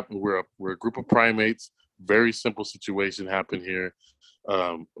just happen. We're a group of primates. Very simple situation happened here.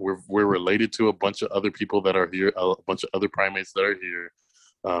 We're related to a bunch of other people that are here, a bunch of other primates that are here.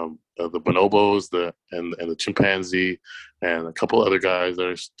 The bonobos, and the chimpanzee, and a couple other guys that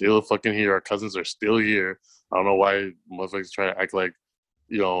are still fucking here. Our cousins are still here. I don't know why motherfuckers try to act like,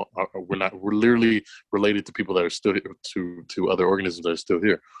 we're not. We're literally related to people that are still here, to other organisms that are still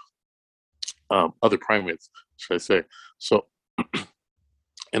here. Other primates, should I say? So,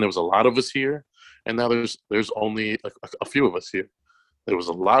 and there was a lot of us here, and now there's only a few of us here. There was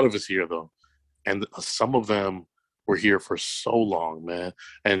a lot of us here though, and some of them were here for so long, man.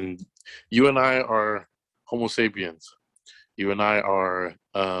 And you and I are Homo sapiens. You and I are,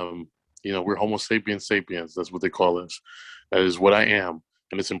 we're Homo sapiens sapiens. That's what they call us. That is what I am.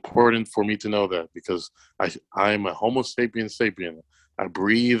 And it's important for me to know that, because I'm a Homo sapiens sapien. I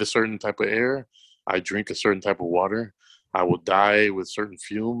breathe a certain type of air. I drink a certain type of water. I will die with certain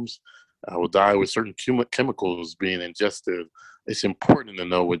fumes. I will die with certain chemicals being ingested. It's important to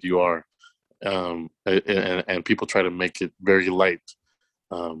know what you are. And people try to make it very light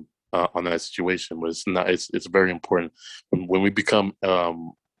on that situation, but it's not. It's very important when we become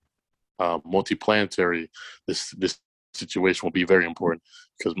multiplanetary. This situation will be very important,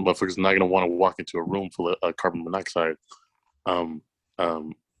 because motherfuckers are not gonna want to walk into a room full of carbon monoxide.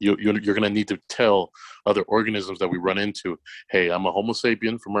 You're gonna need to tell other organisms that we run into, hey, I'm a Homo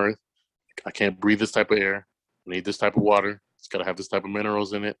sapien from Earth. I can't breathe this type of air. I need this type of water. It's got to have this type of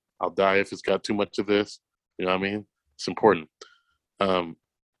minerals in it. I'll die if it's got too much of this. You know what I mean? It's important. I'll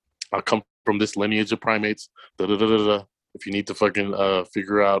come from this lineage of primates. If you need to fucking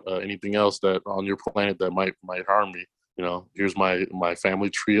figure out anything else that on your planet that might harm me, here's my family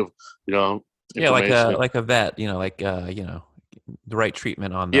tree of, Yeah, like a vet, the right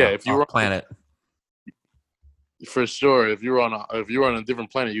treatment on the if you're planet. For sure, if you're on a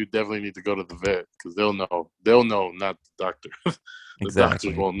different planet, you definitely need to go to the vet, because they'll know, not the doctor. The Exactly.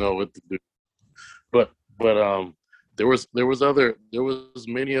 doctors won't know what to do. But there was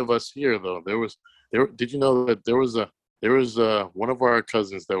many of us here though. Did you know that there was one of our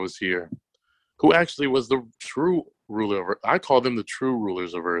cousins that was here, who actually was the true ruler of Earth. I call them the true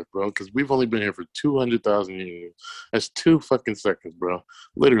rulers of Earth, bro, because we've only been here for 200,000 years. That's 2 fucking seconds, bro.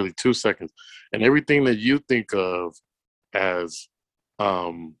 Literally 2 seconds. And everything that you think of as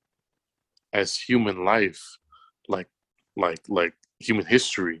human life, like human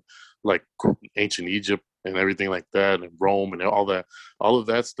history, like ancient Egypt and everything like that, and Rome and all of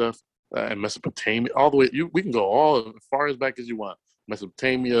that stuff, and Mesopotamia, all the way. We can go all as far as back as you want.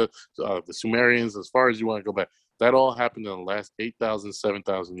 Mesopotamia, the Sumerians, as far as you want to go back. That all happened in the last 8,000,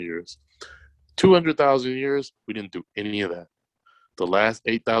 7,000 years. 200,000 years, we didn't do any of that. The last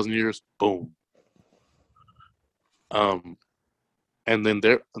 8,000 years, boom. And then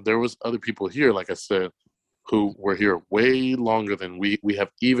there was other people here, like I said, who were here way longer than we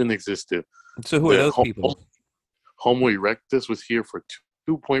have even existed. So who are those people? Homo erectus was here for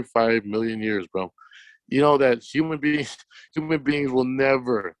 2.5 million years, bro. You know that human beings will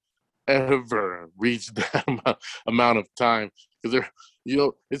never, ever reach that amount of time, because they're,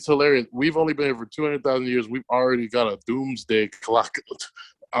 it's hilarious. We've only been here for 200,000 years. We've already got a doomsday clock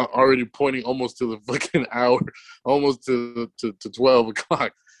already pointing almost to the fucking hour, almost to 12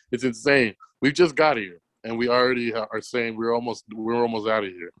 o'clock. It's insane. We've just got here, and we already are saying we're almost out of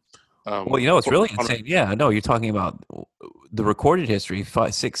here. Well, it's really insane. Yeah, no, you're talking about the recorded history,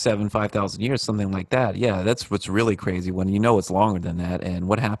 5, 6, 7, 5,000 years, something like that. Yeah, that's what's really crazy, when it's longer than that. And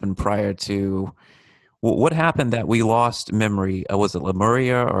what happened prior to, what happened that we lost memory? Was it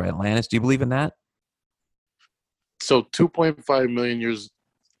Lemuria or Atlantis? Do you believe in that? So 2.5 million years.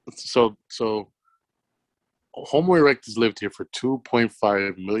 So Homo erectus lived here for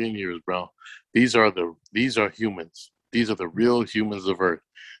 2.5 million years, bro. These are humans. These are the real humans of Earth.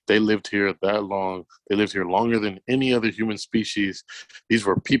 They lived here that long. They lived here longer than any other human species. These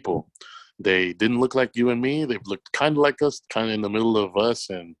were people. They didn't look like you and me. They looked kind of like us, kind of in the middle of us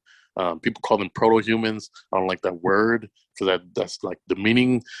and People call them proto-humans. I don't like that word because that's like the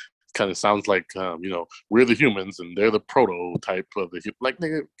meaning kind of sounds like we're the humans and they're the prototype of the like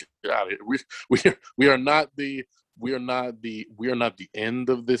nigga, get out of here. We are not the end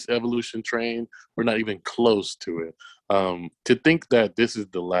of this evolution train. We're not even close to it. To think that this is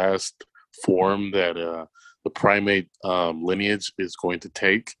the last form that the primate lineage is going to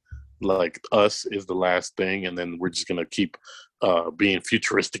take, like us is the last thing, and then we're just gonna keep being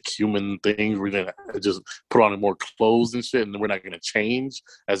futuristic human things. We're gonna just put on more clothes and shit, and we're not gonna change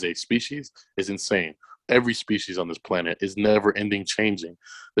as a species. Is insane. Every species on this planet is never ending changing.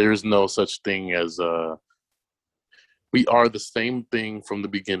 There is no such thing as we are the same thing from the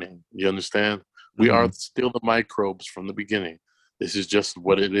beginning. You understand? We are still the microbes from the beginning. This is just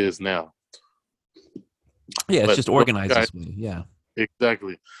what it is now. Yeah, it's But just those organized guys- this way. Yeah.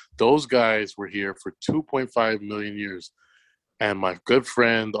 Exactly. Those guys were here for 2.5 million years. And my good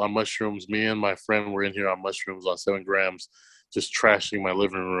friend on mushrooms, me and my friend were in here on mushrooms on 7 grams, just trashing my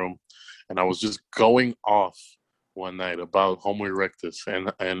living room. And I was just going off one night about Homo erectus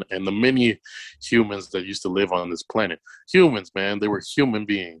and the many humans that used to live on this planet. Humans, man, they were human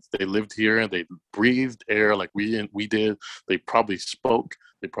beings. They lived here and they breathed air like we did. They probably spoke.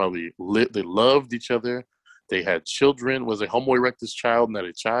 They probably lived. They loved each other. They had children. Was a Homo erectus child not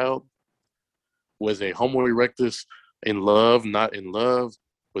a child? Was a Homo erectus in love, not in love?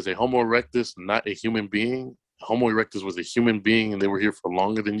 Was a Homo erectus not a human being? Homo erectus was a human being, and they were here for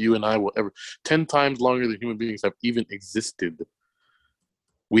longer than you and I will ever. 10 times longer than human beings have even existed.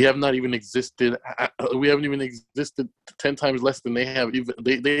 We have not even existed. We haven't even existed 10 times less than they have. Even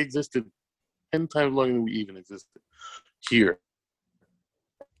they existed 10 times longer than we even existed here.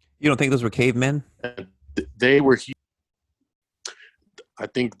 You don't think those were cavemen? And they were here. I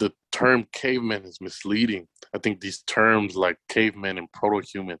think the term caveman is misleading. I think these terms like caveman and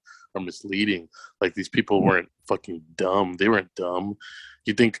proto-human are misleading. Like these people weren't fucking dumb. They weren't dumb.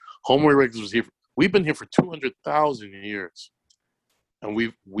 You think Homo erectus was here? We've been here for 200,000 years, and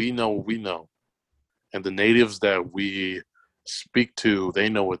we know what we know. And the natives that we speak to, they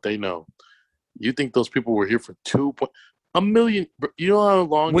know what they know. You think those people were here for a million? You know how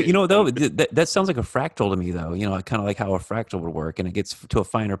long? Well, you know, though, that sounds like a fractal to me, though. You know, kind of like how a fractal would work, and it gets to a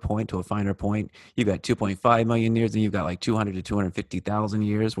finer point, You've got 2.5 million years, and you've got like 200 to 250,000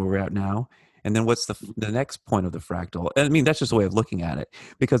 years where we're at now. And then what's the next point of the fractal? I mean, that's just a way of looking at it.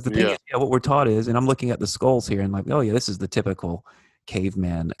 Because the thing is, what we're taught is, and I'm looking at the skulls here, and like, oh yeah, this is the typical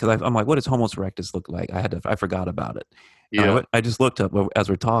caveman. Because I'm like, what does Homo erectus look like? I forgot about it. Yeah. I just looked up as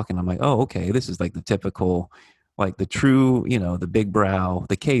we're talking. I'm like, oh, okay, this is like the typical, like the true, you know, the big brow,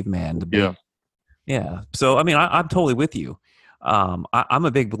 the caveman, the big, yeah. So I mean, I'm totally with you. I'm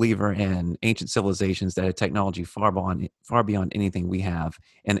a big believer in ancient civilizations that had technology far beyond anything we have,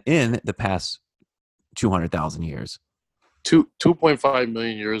 and in the past 200,000 years. 2.5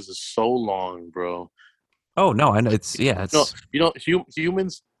 million years is so long, bro. Oh no, I know it's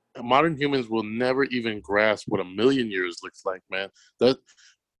humans, modern humans will never even grasp what a million years looks like, man. That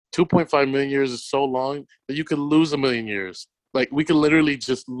 2.5 million years is so long that you could lose a million years. Like we could literally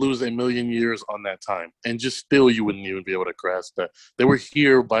just lose a million years on that time, and just still you wouldn't even be able to grasp that. They were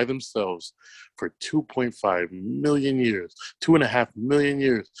here by themselves for 2.5 million years, 2.5 million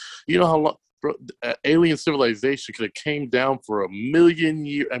years. You know how long, bro? Alien civilization could have came down for a million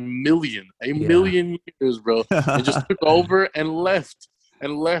years, bro, and just took over and left.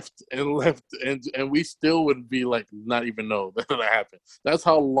 And we still would be like not even know that happened. That's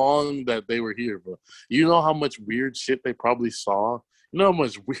how long that they were here, bro. You know how much weird shit they probably saw. You know how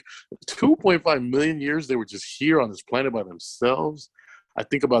much 2.5 million years they were just here on this planet by themselves. I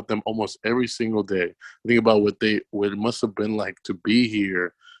think about them almost every single day. I think about what it must have been like to be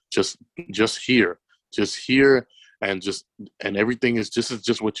here, just here, and everything is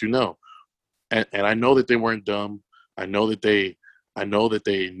just what you know. And I know that they weren't dumb. I know that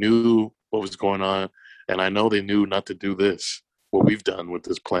they knew what was going on, and I know they knew not to do this, what we've done with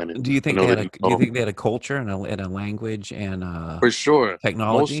this planet. Do you think they had a culture and a language and for sure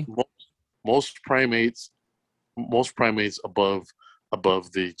technology? Most primates above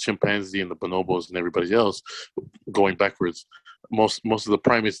the chimpanzee and the bonobos and everybody else, going backwards, most of the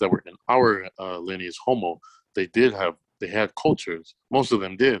primates that were in our lineage, Homo, they had cultures. Most of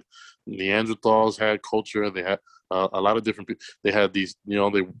them did. Neanderthals had culture. They had a lot of different people. They had these, you know,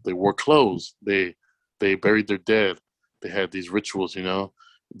 they wore clothes. They buried their dead. They had these rituals, you know.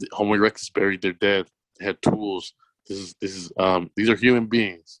 The Homo erectus buried their dead. They had tools. These are human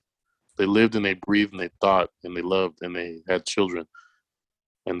beings. They lived and they breathed and they thought and they loved and they had children,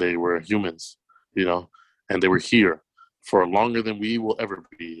 and they were humans, you know, and they were here. for longer than we will ever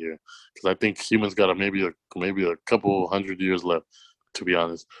be here. Because I think humans got maybe a couple hundred years left, to be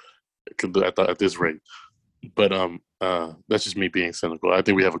honest, at this rate. But that's just me being cynical. I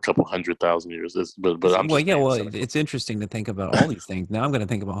think we have a couple 100,000 years. But I'm Well, just yeah, being well, cynical. it's interesting to think about all these things. Now I'm going to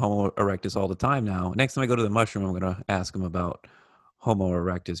think about Homo erectus all the time now. Next time I go to the mushroom, I'm going to ask them about Homo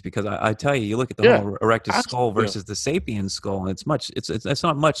erectus because I tell you, you look at the Yeah, Homo erectus ask skull them. versus the sapien skull, and it's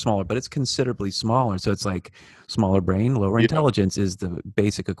not much smaller, but it's considerably smaller. So it's like smaller brain, lower Yeah, intelligence is the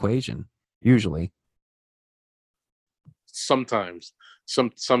basic equation usually. sometimes,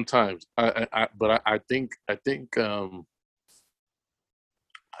 sometimes. But I think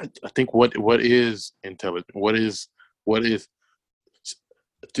what is intelligent? What is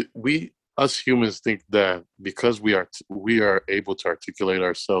we us humans think that because we are able to articulate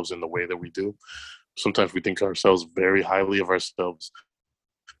ourselves in the way that we do. Sometimes we think ourselves very highly of ourselves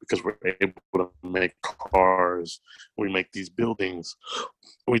because we're able to make cars, we make these buildings,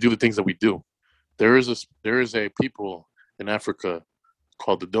 we do the things that we do. There is a people in Africa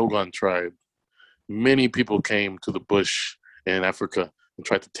called the Dogon tribe. Many people came to the bush in Africa and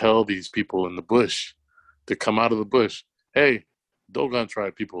tried to tell these people in the bush to come out of the bush. Hey, Dogon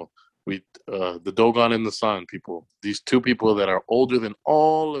tribe people, the Dogon and the San people, these two people that are older than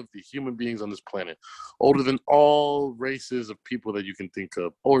all of the human beings on this planet, older than all races of people that you can think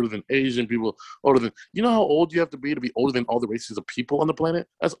of, older than Asian people, older than, you know how old you have to be older than all the races of people on the planet?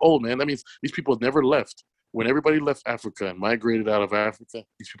 That's old, man. That means these people never left. When everybody left Africa and migrated out of Africa,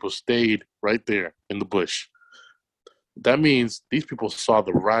 these people stayed right there in the bush. That means these people saw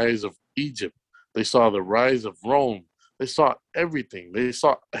the rise of Egypt. They saw the rise of Rome. They saw everything. They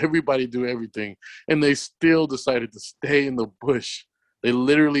saw everybody do everything. And they still decided to stay in the bush. They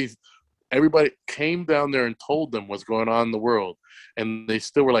literally, everybody came down there and told them what's going on in the world. And they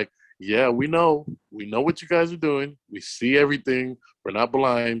still were like, yeah, we know. We know what you guys are doing. We see everything. We're not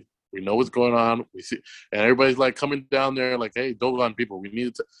blind. We know what's going on. We see, and everybody's like coming down there, like, "Hey, Dogon people,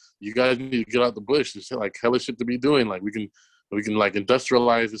 you guys need to get out the bush. There's like hella shit to be doing. Like, we can like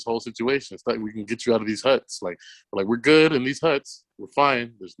industrialize this whole situation. It's like we can get you out of these huts. Like, we're good in these huts. We're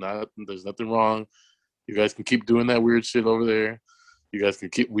fine. There's nothing wrong. You guys can keep doing that weird shit over there. You guys can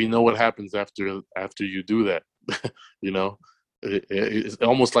keep. We know what happens after you do that. you know, it's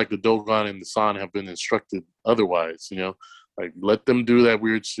almost like the Dogon and the San have been instructed otherwise. Like, let them do that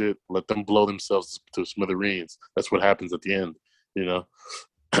weird shit. Let them blow themselves to smithereens. That's what happens at the end, you know?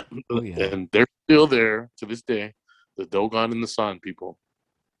 Oh yeah. And they're still there to this day, the Dogon and the San people.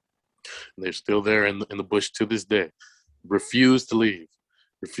 And they're still there in the bush to this day. Refuse to leave.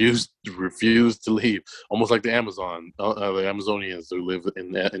 Refuse to leave. Almost like the Amazon, the Amazonians who live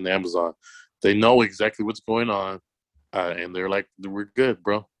in the Amazon. They know exactly what's going on. And they're like, we're good,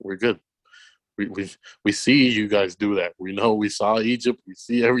 bro. We're good. We see you guys do that. We know we saw Egypt. We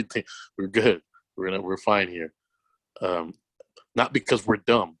see everything. We're good. We're fine here. Not because we're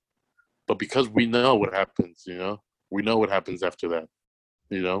dumb, but because we know what happens. We know what happens after that.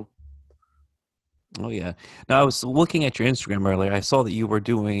 Oh yeah. Now I was looking at your Instagram earlier. I saw that you were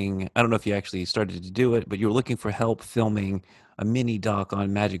doing. I don't know if you actually started to do it, but you were looking for help filming a mini doc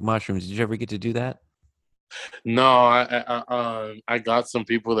on magic mushrooms. Did you ever get to do that? No, I got some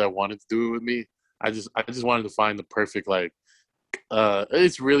people that wanted to do it with me. I just wanted to find the perfect, like,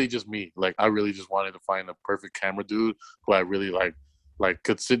 it's really just me. Like, I really just wanted to find the perfect camera dude who I really like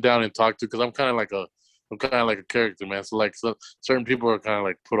could sit down and talk to, because I'm kind of like a character, man. So like, certain people are kind of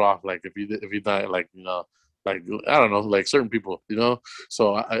like put off, like if you not like, like, I don't know, like certain people,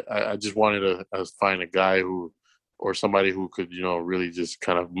 So I just wanted to find a guy who, or somebody who could, really just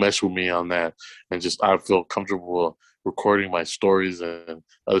kind of mesh with me on that, and just I feel comfortable recording my stories and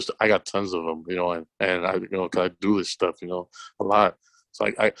others. I got tons of them, and I, 'cause I do this stuff, a lot. So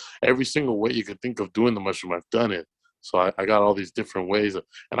I every single way you could think of doing the mushroom, I've done it. So I got all these different ways,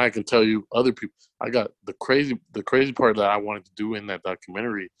 and I can tell you other people. I got the crazy part that I wanted to do in that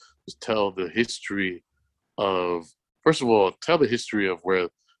documentary was tell the history of, first of all, tell the history of where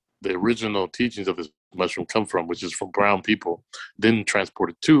the original teachings of this mushroom come from, which is from brown people, then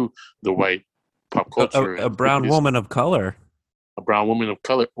transported to the white pop culture. A brown woman of color. A brown woman of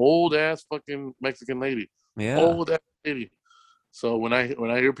color, old ass fucking Mexican lady, Yeah. old ass lady. So when I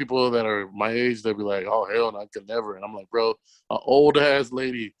hear people that are my age, they'll be like, "Oh hell, no, I could never," and I'm like, "Bro, an old ass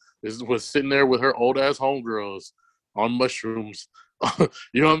lady was sitting there with her old ass homegirls on mushrooms."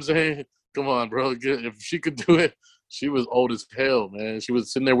 You know what I'm saying? Come on, bro. If she could do it, she was old as hell, man. She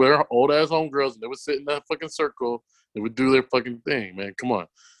was sitting there with her old ass homegirls, and they would sit in that fucking circle. They would do their fucking thing, man. Come on.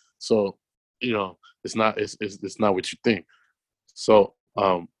 So, it's not what you think. So,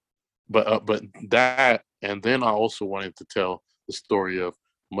 but that And then I also wanted to tell the story of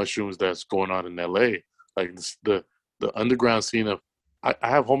mushrooms that's going on in LA, like the underground scene of. I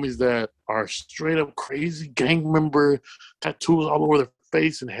have homies that are straight up crazy gang member, tattoos all over their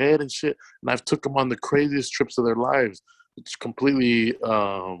face and head and shit, and I've took them on the craziest trips of their lives. It's completely,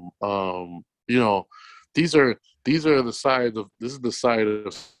 you know, these are the side of this is the side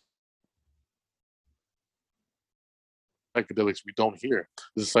of psychedelics we don't hear.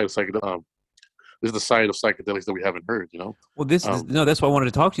 This is the side of this is the side of psychedelics that we haven't heard. You know. Well, Um, no, that's why I wanted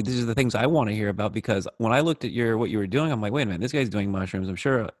to talk to you. These are the things I want to hear about because when I looked at what you were doing, I'm like, wait a minute, this guy's doing mushrooms. I'm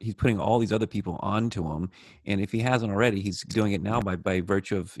sure he's putting all these other people onto him, and if he hasn't already, he's doing it now by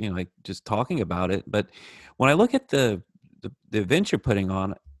virtue of like just talking about it. But when I look at the events you're putting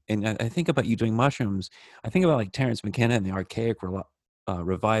on, and I think about you doing mushrooms, I think about like Terrence McKenna and the Archaic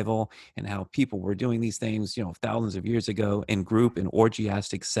Revival, and how people were doing these things, thousands of years ago in group in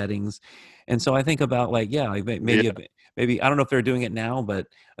orgiastic settings. And so I think about like, yeah, like maybe yeah, maybe I don't know if they're doing it now, but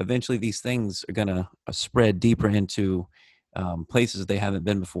eventually these things are gonna spread deeper into places they haven't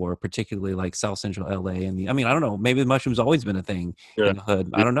been before, particularly like South Central LA. And I mean, I don't know, maybe the mushroom's always been a thing yeah. in the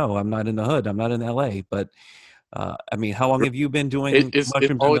hood. I don't know. I'm not in the hood. I'm not in LA, but I mean, how long have you been doing It's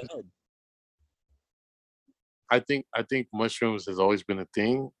mushrooms in the always. hood? I think mushrooms has always been a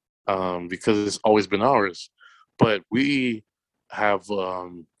thing, because it's always been ours. But we have,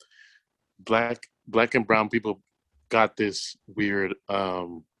 black and brown people got this weird.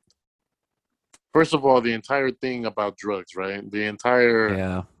 First of all, the entire thing about drugs, right? The entire,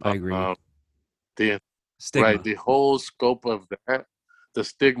 Yeah, I agree. uh, the right, Stigma. the whole scope of that, the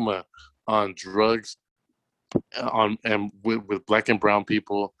stigma on drugs, on and with black and brown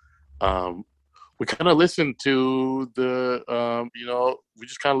people. Um, we kind of listened to we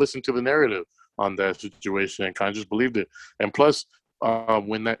just kind of listened to the narrative on that situation and kind of just believed it. And plus,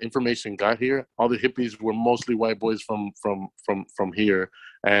 when that information got here, all the hippies were mostly white boys from here,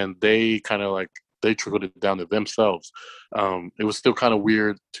 and they kind of like they trickled it down to themselves. It was still kind of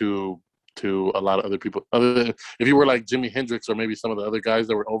weird to a lot of other people. If you were like Jimi Hendrix or maybe some of the other guys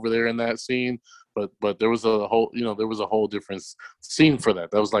that were over there in that scene, but there was a whole there was a whole different scene for that.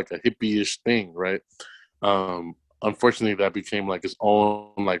 That was like a hippie-ish thing, right? Unfortunately, that became like its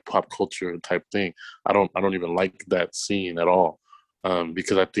own like pop culture type thing. I don't even like that scene at all,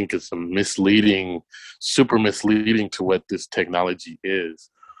 because I think it's super misleading to what this technology is.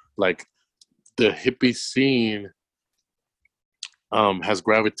 Like the hippie scene, has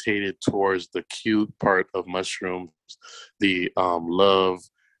gravitated towards the cute part of mushrooms, the, love,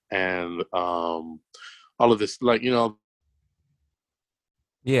 and, all of this, like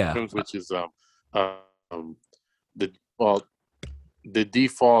Yeah. which is, um, the well, the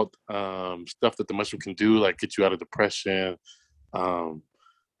default, stuff that the mushroom can do, like get you out of depression, um,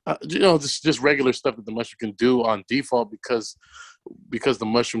 just regular stuff that the mushroom can do on default, because the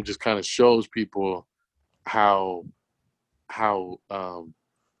mushroom just kind of shows people how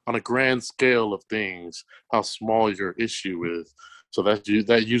on a grand scale of things, how small your issue is. So that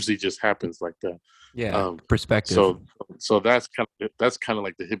usually just happens like that. Yeah. Um, Perspective. so that's kind of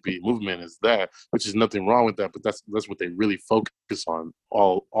like the hippie movement is that, which is nothing wrong with that, but that's what they really focus on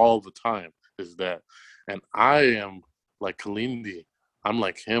all the time is that. And I am like Kalindi, I'm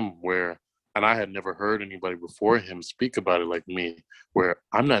like him and I had never heard anybody before him speak about it like me, where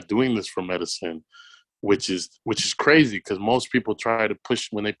I'm not doing this for medicine, which is crazy because most people try to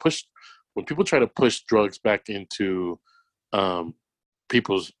when people try to push drugs back into, um,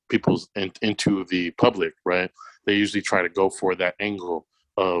 into the public, right? They usually try to go for that angle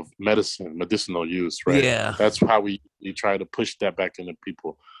of medicinal use, right? Yeah. That's how we try to push that back into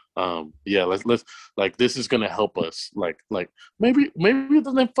people. Yeah, let's like this is gonna help us. Like maybe it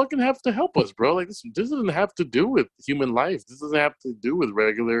doesn't fucking have to help us, bro. Like this doesn't have to do with human life. This doesn't have to do with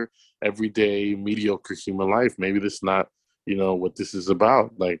regular, everyday, mediocre human life. Maybe this is not what this is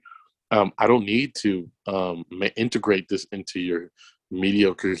about. Like, I don't need to integrate this into your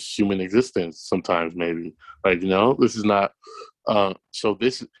mediocre human existence. Sometimes maybe like this is not.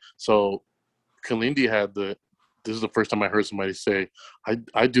 So Kalindi had this is the first time I heard somebody say,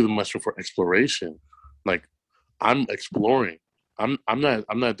 I do the mushroom for exploration. Like I'm exploring. I'm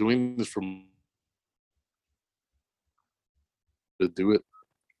not doing this for to do it.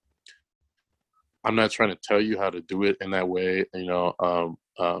 I'm not trying to tell you how to do it in that way.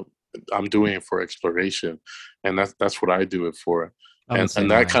 I'm doing it for exploration, and that's what I do it for. I'm the And same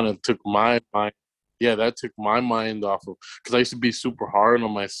that way. kind of took my mind. Yeah, that took my mind off of because I used to be super hard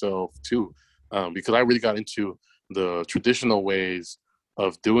on myself too, because I really got into the traditional ways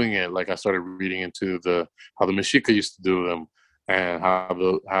of doing it. Like I started reading into the how the Mexica used to do them, and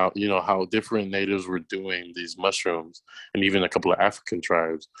how different natives were doing these mushrooms, and even a couple of African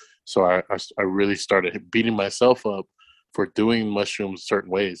tribes. So I really started beating myself up for doing mushrooms certain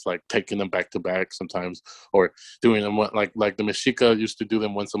ways, like taking them back to back sometimes, or doing them like the Mexica used to do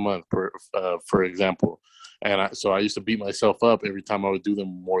them once a month, for example. And so I used to beat myself up every time I would do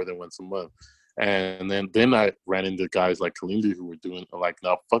them more than once a month. And then I ran into guys like Kalindi who were doing like,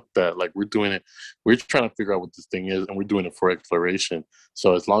 no, fuck that. Like, we're doing it. We're trying to figure out what this thing is, and we're doing it for exploration.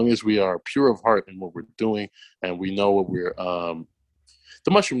 So as long as we are pure of heart in what we're doing, and we know what we're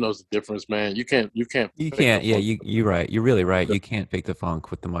the mushroom knows the difference, man. You can't You fake the can't. Yeah, funk you're right. You're really right. You can't fake the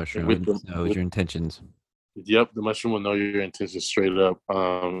funk with the mushroom. with It the just knows with your intentions. Yep, the mushroom will know your intentions straight up,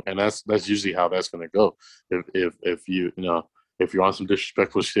 and that's usually how that's gonna go. If if you're on some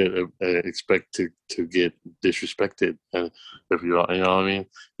disrespectful shit, expect to get disrespected, and if you're, you know what I mean,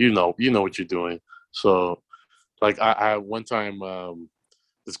 you know what you're doing. So, like, I one time,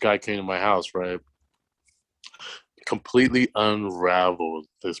 this guy came to my house, right, completely unraveled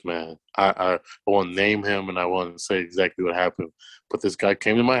this man. I won't name him, and I won't say exactly what happened, but this guy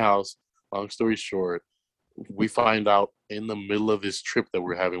came to my house. Long story short, we find out in the middle of this trip that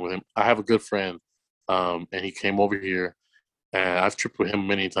we're having with him. I have a good friend, and he came over here, and I've tripped with him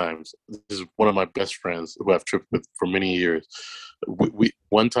many times. This is one of my best friends who I've tripped with for many years. We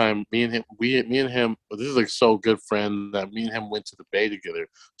one time, me and him. This is like so good friend that me and him went to the bay together,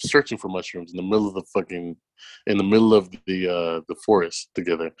 searching for mushrooms in the middle of the forest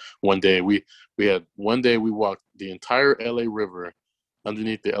together. One day we walked the entire LA River.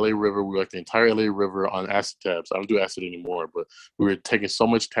 Underneath the LA River, we walked the entire LA River on acid tabs. I don't do acid anymore, but we were taking so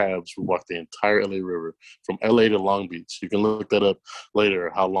much tabs, we walked the entire LA River from LA to Long Beach. You can look that up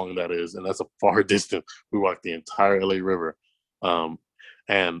later, how long that is, and that's a far distance. We walked the entire LA River. Um,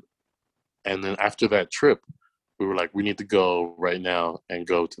 and and then after that trip, we were like, we need to go right now and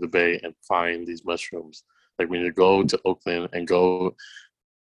go to the bay and find these mushrooms. Like, we need to go to Oakland and go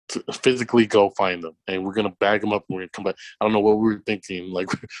physically go find them, and we're gonna bag them up and we're gonna come back. I don't know what we were thinking. Like,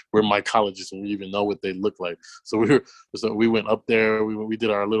 we're mycologists and we even know what they look like. So we went up there. We did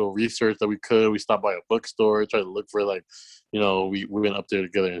our little research that we could. We stopped by a bookstore, tried to look for, like, we went up there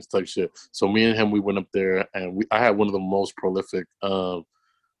together and type shit. So me and him, we went up there, and I had one of the most prolific. That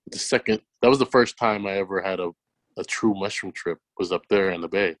was the first time I ever had a true mushroom trip, was up there in the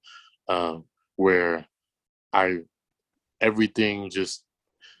bay, where everything just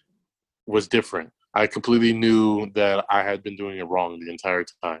was different. I completely knew that I had been doing it wrong the entire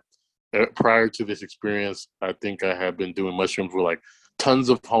time. Prior to this experience, I think I had been doing mushrooms with, like, tons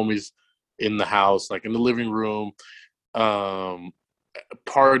of homies in the house, like in the living room, um,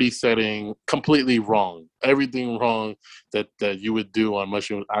 party setting, completely wrong. Everything wrong that you would do on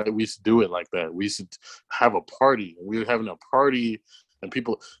mushrooms. We used to do it like that. We used to have a party. We were having a party, and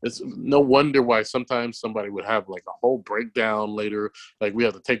people. It's no wonder why sometimes somebody would have, like, a whole breakdown later. Like, we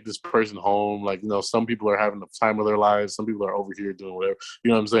have to take this person home. Like, some people are having the time of their lives. Some people are over here doing whatever. You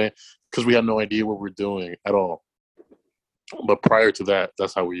know what I'm saying? Because we had no idea what we're doing at all. But prior to that,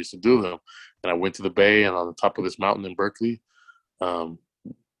 that's how we used to do them. And I went to the bay, and on the top of this mountain in Berkeley, um,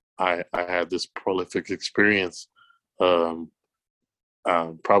 I had this prolific experience. Probably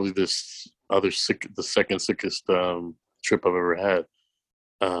the second sickest trip I've ever had,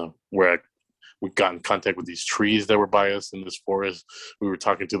 where we got in contact with these trees that were by us in this forest. We were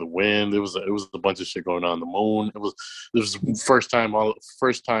talking to the wind. It was a bunch of shit going on. The moon. It was first time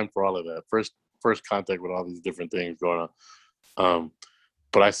for all of that. First contact with all these different things going on.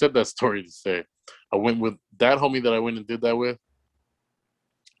 But I said that story to say, I went with that homie that I went and did that with.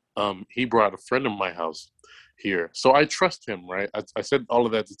 He brought a friend of my house here, so I trust him, right? I said all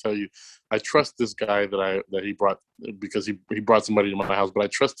of that to tell you, I trust this guy that he brought, because he brought somebody to my house. But I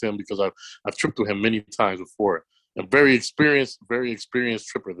trust him because I've tripped with him many times before. And very experienced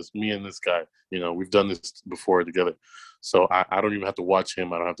tripper. This me and this guy, we've done this before together. So I don't even have to watch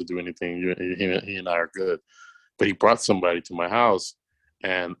him. I don't have to do anything. He and I are good. But he brought somebody to my house,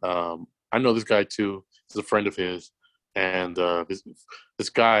 and I know this guy too. He's a friend of his. And this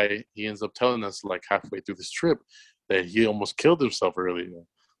guy, he ends up telling us, like, halfway through this trip, that he almost killed himself earlier.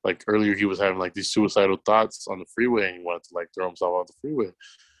 Like, earlier he was having, like, these suicidal thoughts on the freeway, and he wanted to, like, throw himself off the freeway.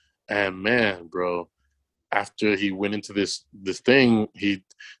 And man, bro, after he went into this thing, he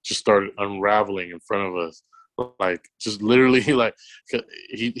just started unraveling in front of us. Like, just literally, like,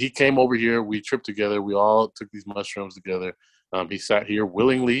 he came over here. We tripped together. We all took these mushrooms together. He sat here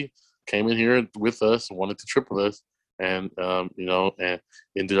willingly, came in here with us, wanted to trip with us. And, and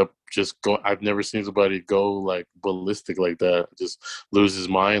ended up just going. I've never seen somebody go, like, ballistic like that, just lose his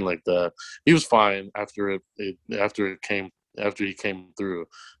mind like that. He was fine after it came after he came through,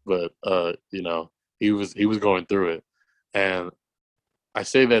 but you know, he was going through it, and I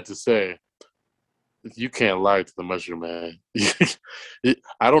say that to say you can't lie to the mushroom man.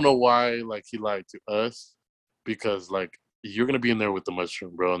 I don't know why like he lied to us because like you're gonna be in there with the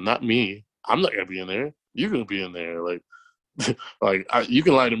mushroom, bro, not me. I'm not gonna be in there. You're gonna be in there, like like you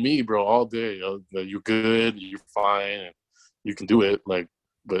can lie to me, bro, all day. That you're good, you're fine, and you can do it. Like,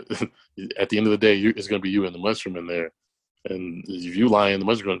 but at the end of the day, it's gonna be you and the mushroom in there. And if you lying, the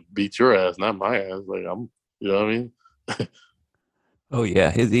mushroom gonna beat your ass, not my ass. Like you know what I mean? Oh yeah,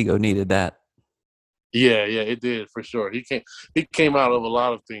 his ego needed that. Yeah, yeah, it did for sure. He came out of a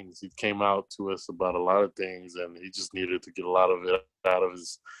lot of things. He came out to us about a lot of things, and he just needed to get a lot of it out of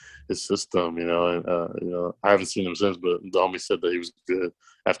his system, you know. And you know, I haven't seen him since, but the homie said that he was good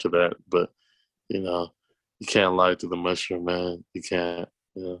after that. But you know, you can't lie to the mushroom, man. You can't.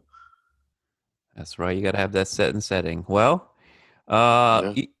 You know. That's right. You got to have that set and setting. Well,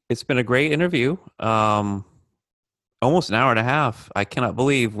 Yeah. it's been a great interview. Almost an hour and a half. I cannot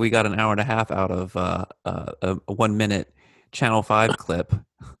believe we got an hour and a half out of a 1 minute Channel 5 clip.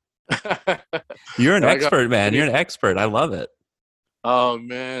 You're an expert, man. You're an expert. I love it. Oh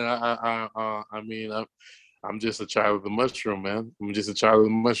man, I mean, I'm just a child of the mushroom, man. I'm just a child of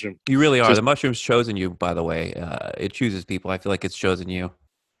the mushroom. You really are. Just, The mushroom's chosen you, by the way. It chooses people. I feel like it's chosen you.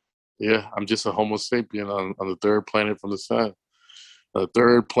 yeah, I'm just a Homo sapien on the third planet from the sun. The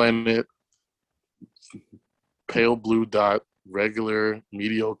third planet, pale blue dot, regular,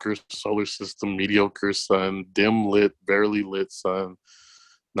 mediocre solar system, mediocre sun, dim lit, barely lit sun.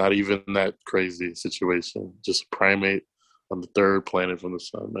 Not even that crazy situation. Just a primate on the third planet from the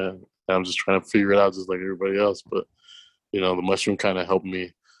sun, man. And I'm just trying to figure it out just like everybody else. But, you know, the mushroom kind of helped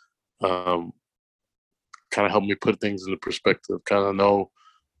me, put things into perspective, kind of know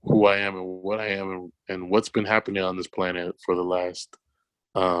who I am and what I am and what's been happening on this planet for the last.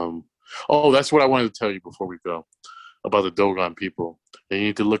 That's what I wanted to tell you before we go about the Dogon people. And you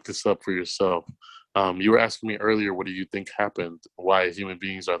need to look this up for yourself. You were asking me earlier, what do you think happened? Why human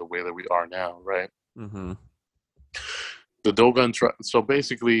beings are the way that we are now, right? Mm-hmm. The Dogon tribe. So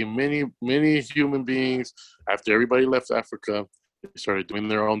basically, many human beings, after everybody left Africa, they started doing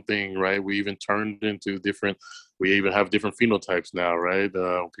their own thing, right? We even turned into different. We even have different phenotypes now, right?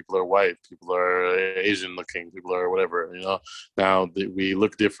 People are white, people are Asian looking, people are whatever. You know, now we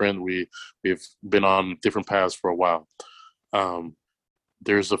look different. We've been on different paths for a while.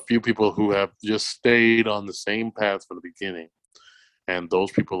 There's a few people who have just stayed on the same path from the beginning, and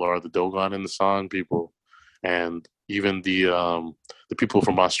those people are the Dogon and the San people, and even the people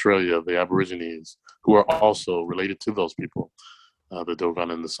from Australia, the Aborigines, who are also related to those people, the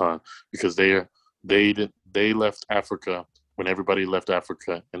Dogon and the San, because they left Africa when everybody left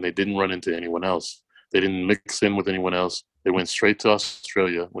Africa, and they didn't run into anyone else. They didn't mix in with anyone else. They went straight to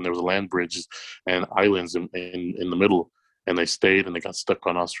Australia when there was land bridges and islands in the middle, and they stayed and they got stuck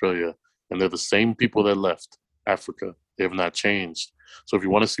on Australia. And they're the same people that left Africa. They have not changed. So if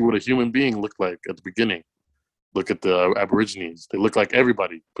you want to see what a human being looked like at the beginning, look at the Aborigines. They look like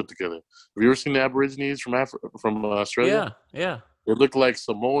everybody put together. Have you ever seen the Aborigines from Australia? Yeah. They look like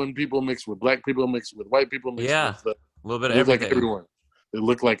Samoan people mixed with black people mixed with white people mixed with. A little bit of they look everything. like everyone. They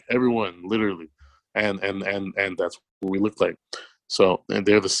look like everyone, literally, and that's what we look like. So, and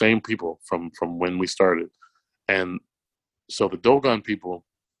they're the same people from when we started, and so the Dogon people,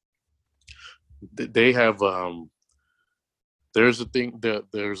 they have there's a thing that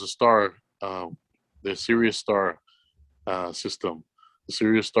there's a star, the Sirius star system. The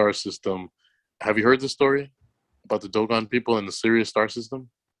Sirius star system. Have you heard the story about the Dogon people and the Sirius star system?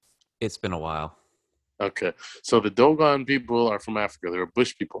 It's been a while. Okay, so the Dogon people are from Africa. They're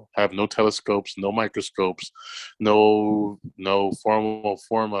bush people. Have no telescopes, no microscopes, no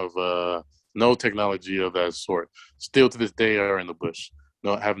form of no technology of that sort. Still to this day are in the bush. They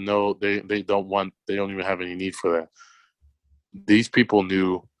don't even have any need for that. These people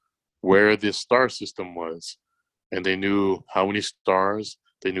knew where this star system was, and they knew how many stars.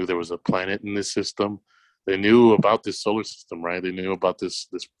 They knew there was a planet in this system. They knew about this solar system, right? They knew about this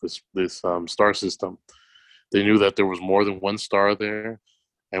star system. They knew that there was more than one star there,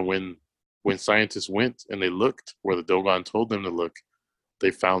 and when scientists went and they looked where the Dogon told them to look,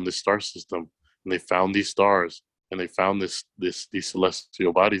 they found this star system, and they found these stars, and they found these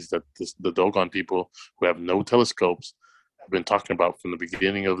celestial bodies that the Dogon people, who have no telescopes, have been talking about from the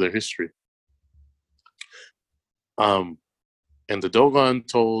beginning of their history. And the Dogon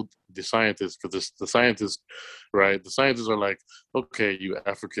told the scientists, because the scientists, right? The scientists are like, okay, you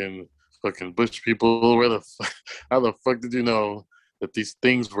African fucking bush people, how the fuck did you know that these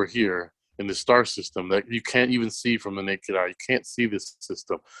things were here in the star system that you can't even see from the naked eye. You can't see this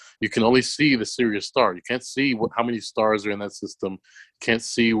system. You can only see the Sirius star. You can't see how many stars are in that system. You can't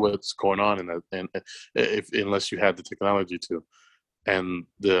see what's going on in that, and unless you had the technology to. And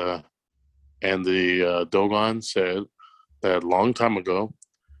the Dogon said that a long time ago,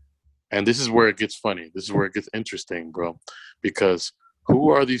 and this is where it gets funny. This is where it gets interesting, bro, because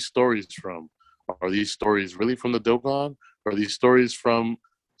who are these stories from? Are these stories really from the Dogon? Or are these stories from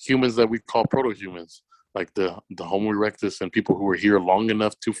humans that we call proto-humans, like the Homo erectus and people who were here long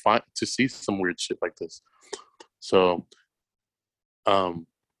enough to see some weird shit like this? So, the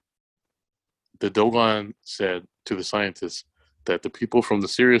Dogon said to the scientists that the people from the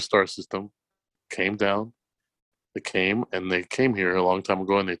Sirius star system came down. They came here a long time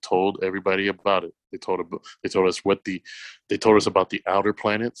ago, and they told everybody about it. They told us they told us about the outer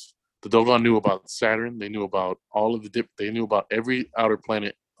planets. The Dogon knew about Saturn. They knew about they knew about every outer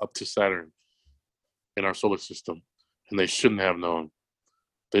planet up to Saturn in our solar system, and they shouldn't have known.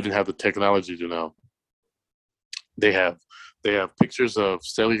 They didn't have the technology to know. They have pictures of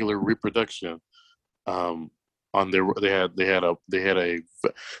cellular reproduction. On their the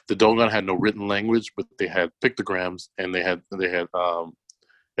Dogon had no written language, but they had pictograms, and they had a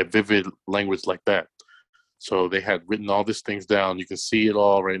vivid language like that. So they had written all these things down. You can see it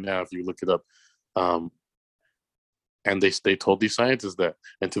all right now if you look it up. And they told these scientists that,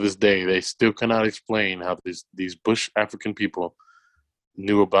 and to this day they still cannot explain how these bush African people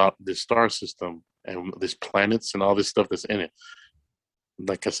knew about this star system and these planets and all this stuff that's in it.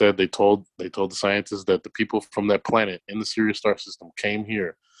 Like I said, they told the scientists that the people from that planet in the Sirius star system came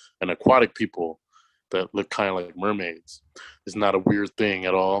here, and aquatic people that look kind of like mermaids. It's not a weird thing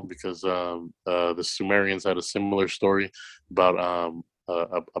at all, because the Sumerians had a similar story about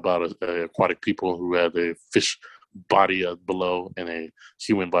aquatic people who had a fish body below and a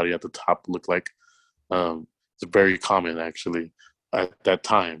human body at the top. Looked like it's very common actually at that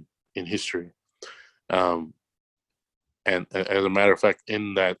time in history. And as a matter of fact,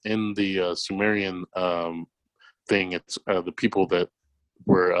 in the Sumerian thing, it's the people that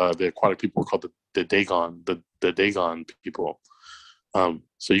were the aquatic people were called the Dagon, the Dagon people.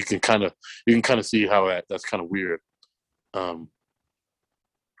 So you can kind of see how that's kind of weird. So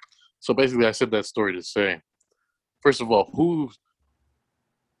basically, I said that story to say, first of all,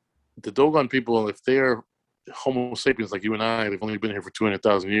 the Dogon people, if they're Homo sapiens like you and I, they've only been here for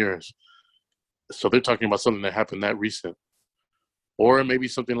 200,000 years. So they're talking about something that happened that recent. Or maybe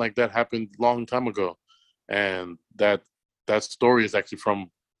something like that happened a long time ago. And that story is actually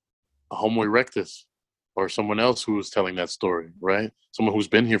from a Homo erectus or someone else who was telling that story, right? Someone who's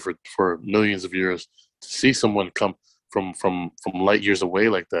been here for millions of years. To see someone come from light years away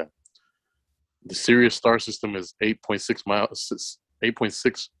like that. The Sirius star system is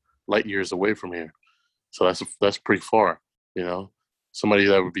 8.6 light years away from here. So that's pretty far, you know. Somebody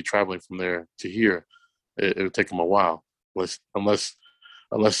that would be traveling from there to here, it would take them a while, unless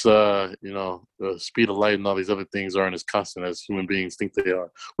you know, the speed of light and all these other things aren't as constant as human beings think they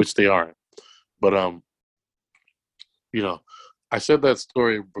are, which they aren't. But you know, I said that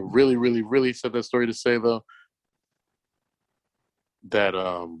story, but really, really, really said that story to say though that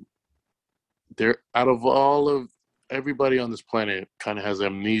they're out of all of everybody on this planet kind of has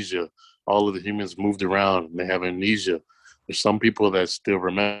amnesia. All of the humans moved around and they have amnesia. There's some people that still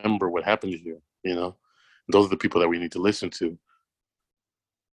remember what happened here, you know. Those are the people that we need to listen to.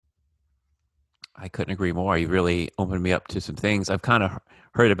 I couldn't agree more. You really opened me up to some things I've kind of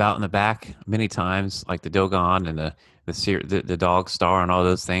heard about in the back many times, like the Dogon and the dog star and all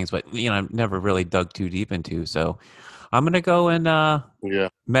those things, but you know, I've never really dug too deep into. So I'm gonna go and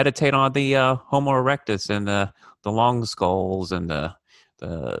meditate on the Homo erectus and the long skulls and the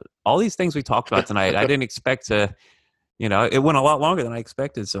all these things we talked about tonight. I didn't expect to. You know, it went a lot longer than I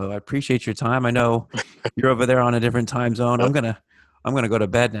expected, so I appreciate your time. I know you're over there on a different time zone. I'm gonna go to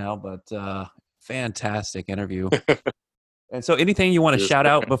bed now, but fantastic interview. And so, anything you want to shout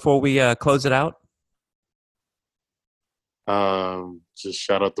out before we close it out? Just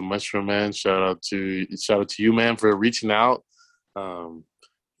shout out to Mushroom Man. Shout out to you, man, for reaching out. You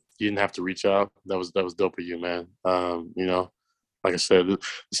didn't have to reach out. That was dope of you, man. You know. Like I said, the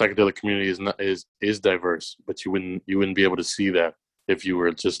psychedelic community is diverse, but you wouldn't be able to see that if you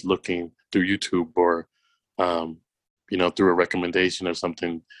were just looking through YouTube or, you know, through a recommendation or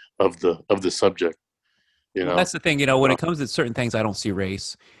something of the subject. You know, well, that's the thing. You know, when it comes to certain things, I don't see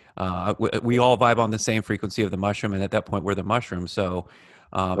race. We all vibe on the same frequency of the mushroom, and at that point, we're the mushroom. So,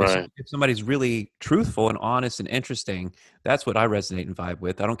 Right. If somebody's really truthful and honest and interesting, that's what I resonate and vibe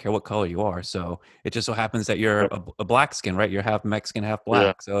with. I don't care what color you are. So it just so happens that you're a black skin, right? You're half Mexican, half Yeah.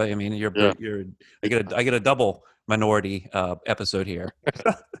 black. So I mean, Yeah. I get a double minority episode here.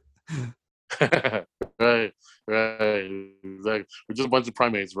 Right. Right. Exactly. We're just a bunch of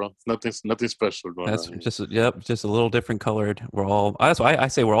primates, bro. Nothing special going That's on. Here. just a little different colored. We're all. That's why I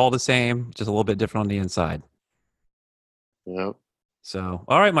say we're all the same, just a little bit different on the inside. Yeah. So,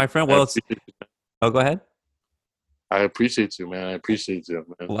 all right, my friend. Well, go ahead. I appreciate you, man. I appreciate you,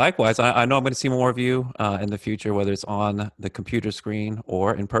 man. Likewise, I know I'm going to see more of you in the future, whether it's on the computer screen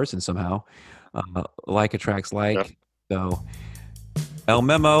or in person somehow. Like attracts like. So, El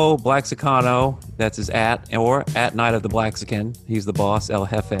Memo Blaxicano, that's his or at Night of the Blaxican. He's the boss, El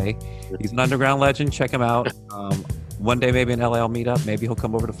Jefe. He's an underground legend. Check him out. One day, maybe an LL meetup. Maybe he'll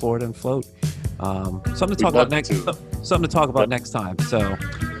come over to Florida and float. Something to talk about next. Something to talk about next time. So,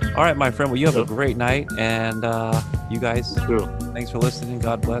 all right, my friend. Well, you have a great night, and you guys. Thanks for listening.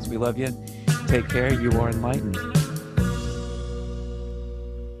 God bless. We love you. Take care. You are enlightened.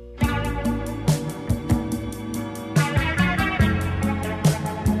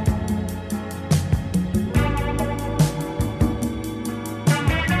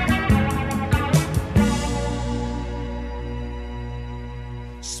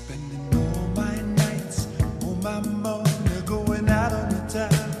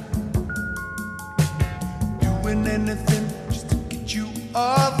 Anything just to get you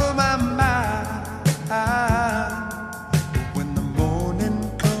off of my mind. But when the morning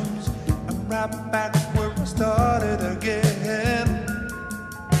comes, I'm right back where I started again.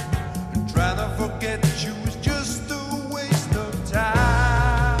 And trying to forget you is just a waste of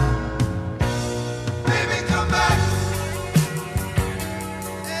time. Baby, come back.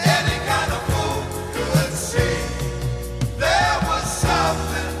 Any kind of fool could see there was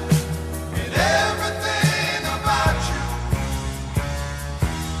something in everything.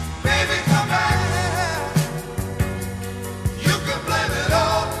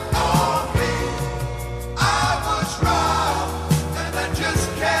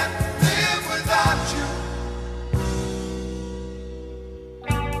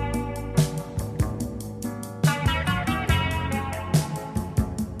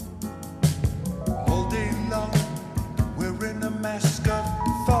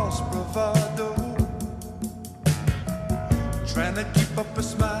 Trying to keep up a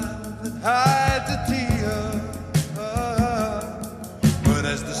smile that hides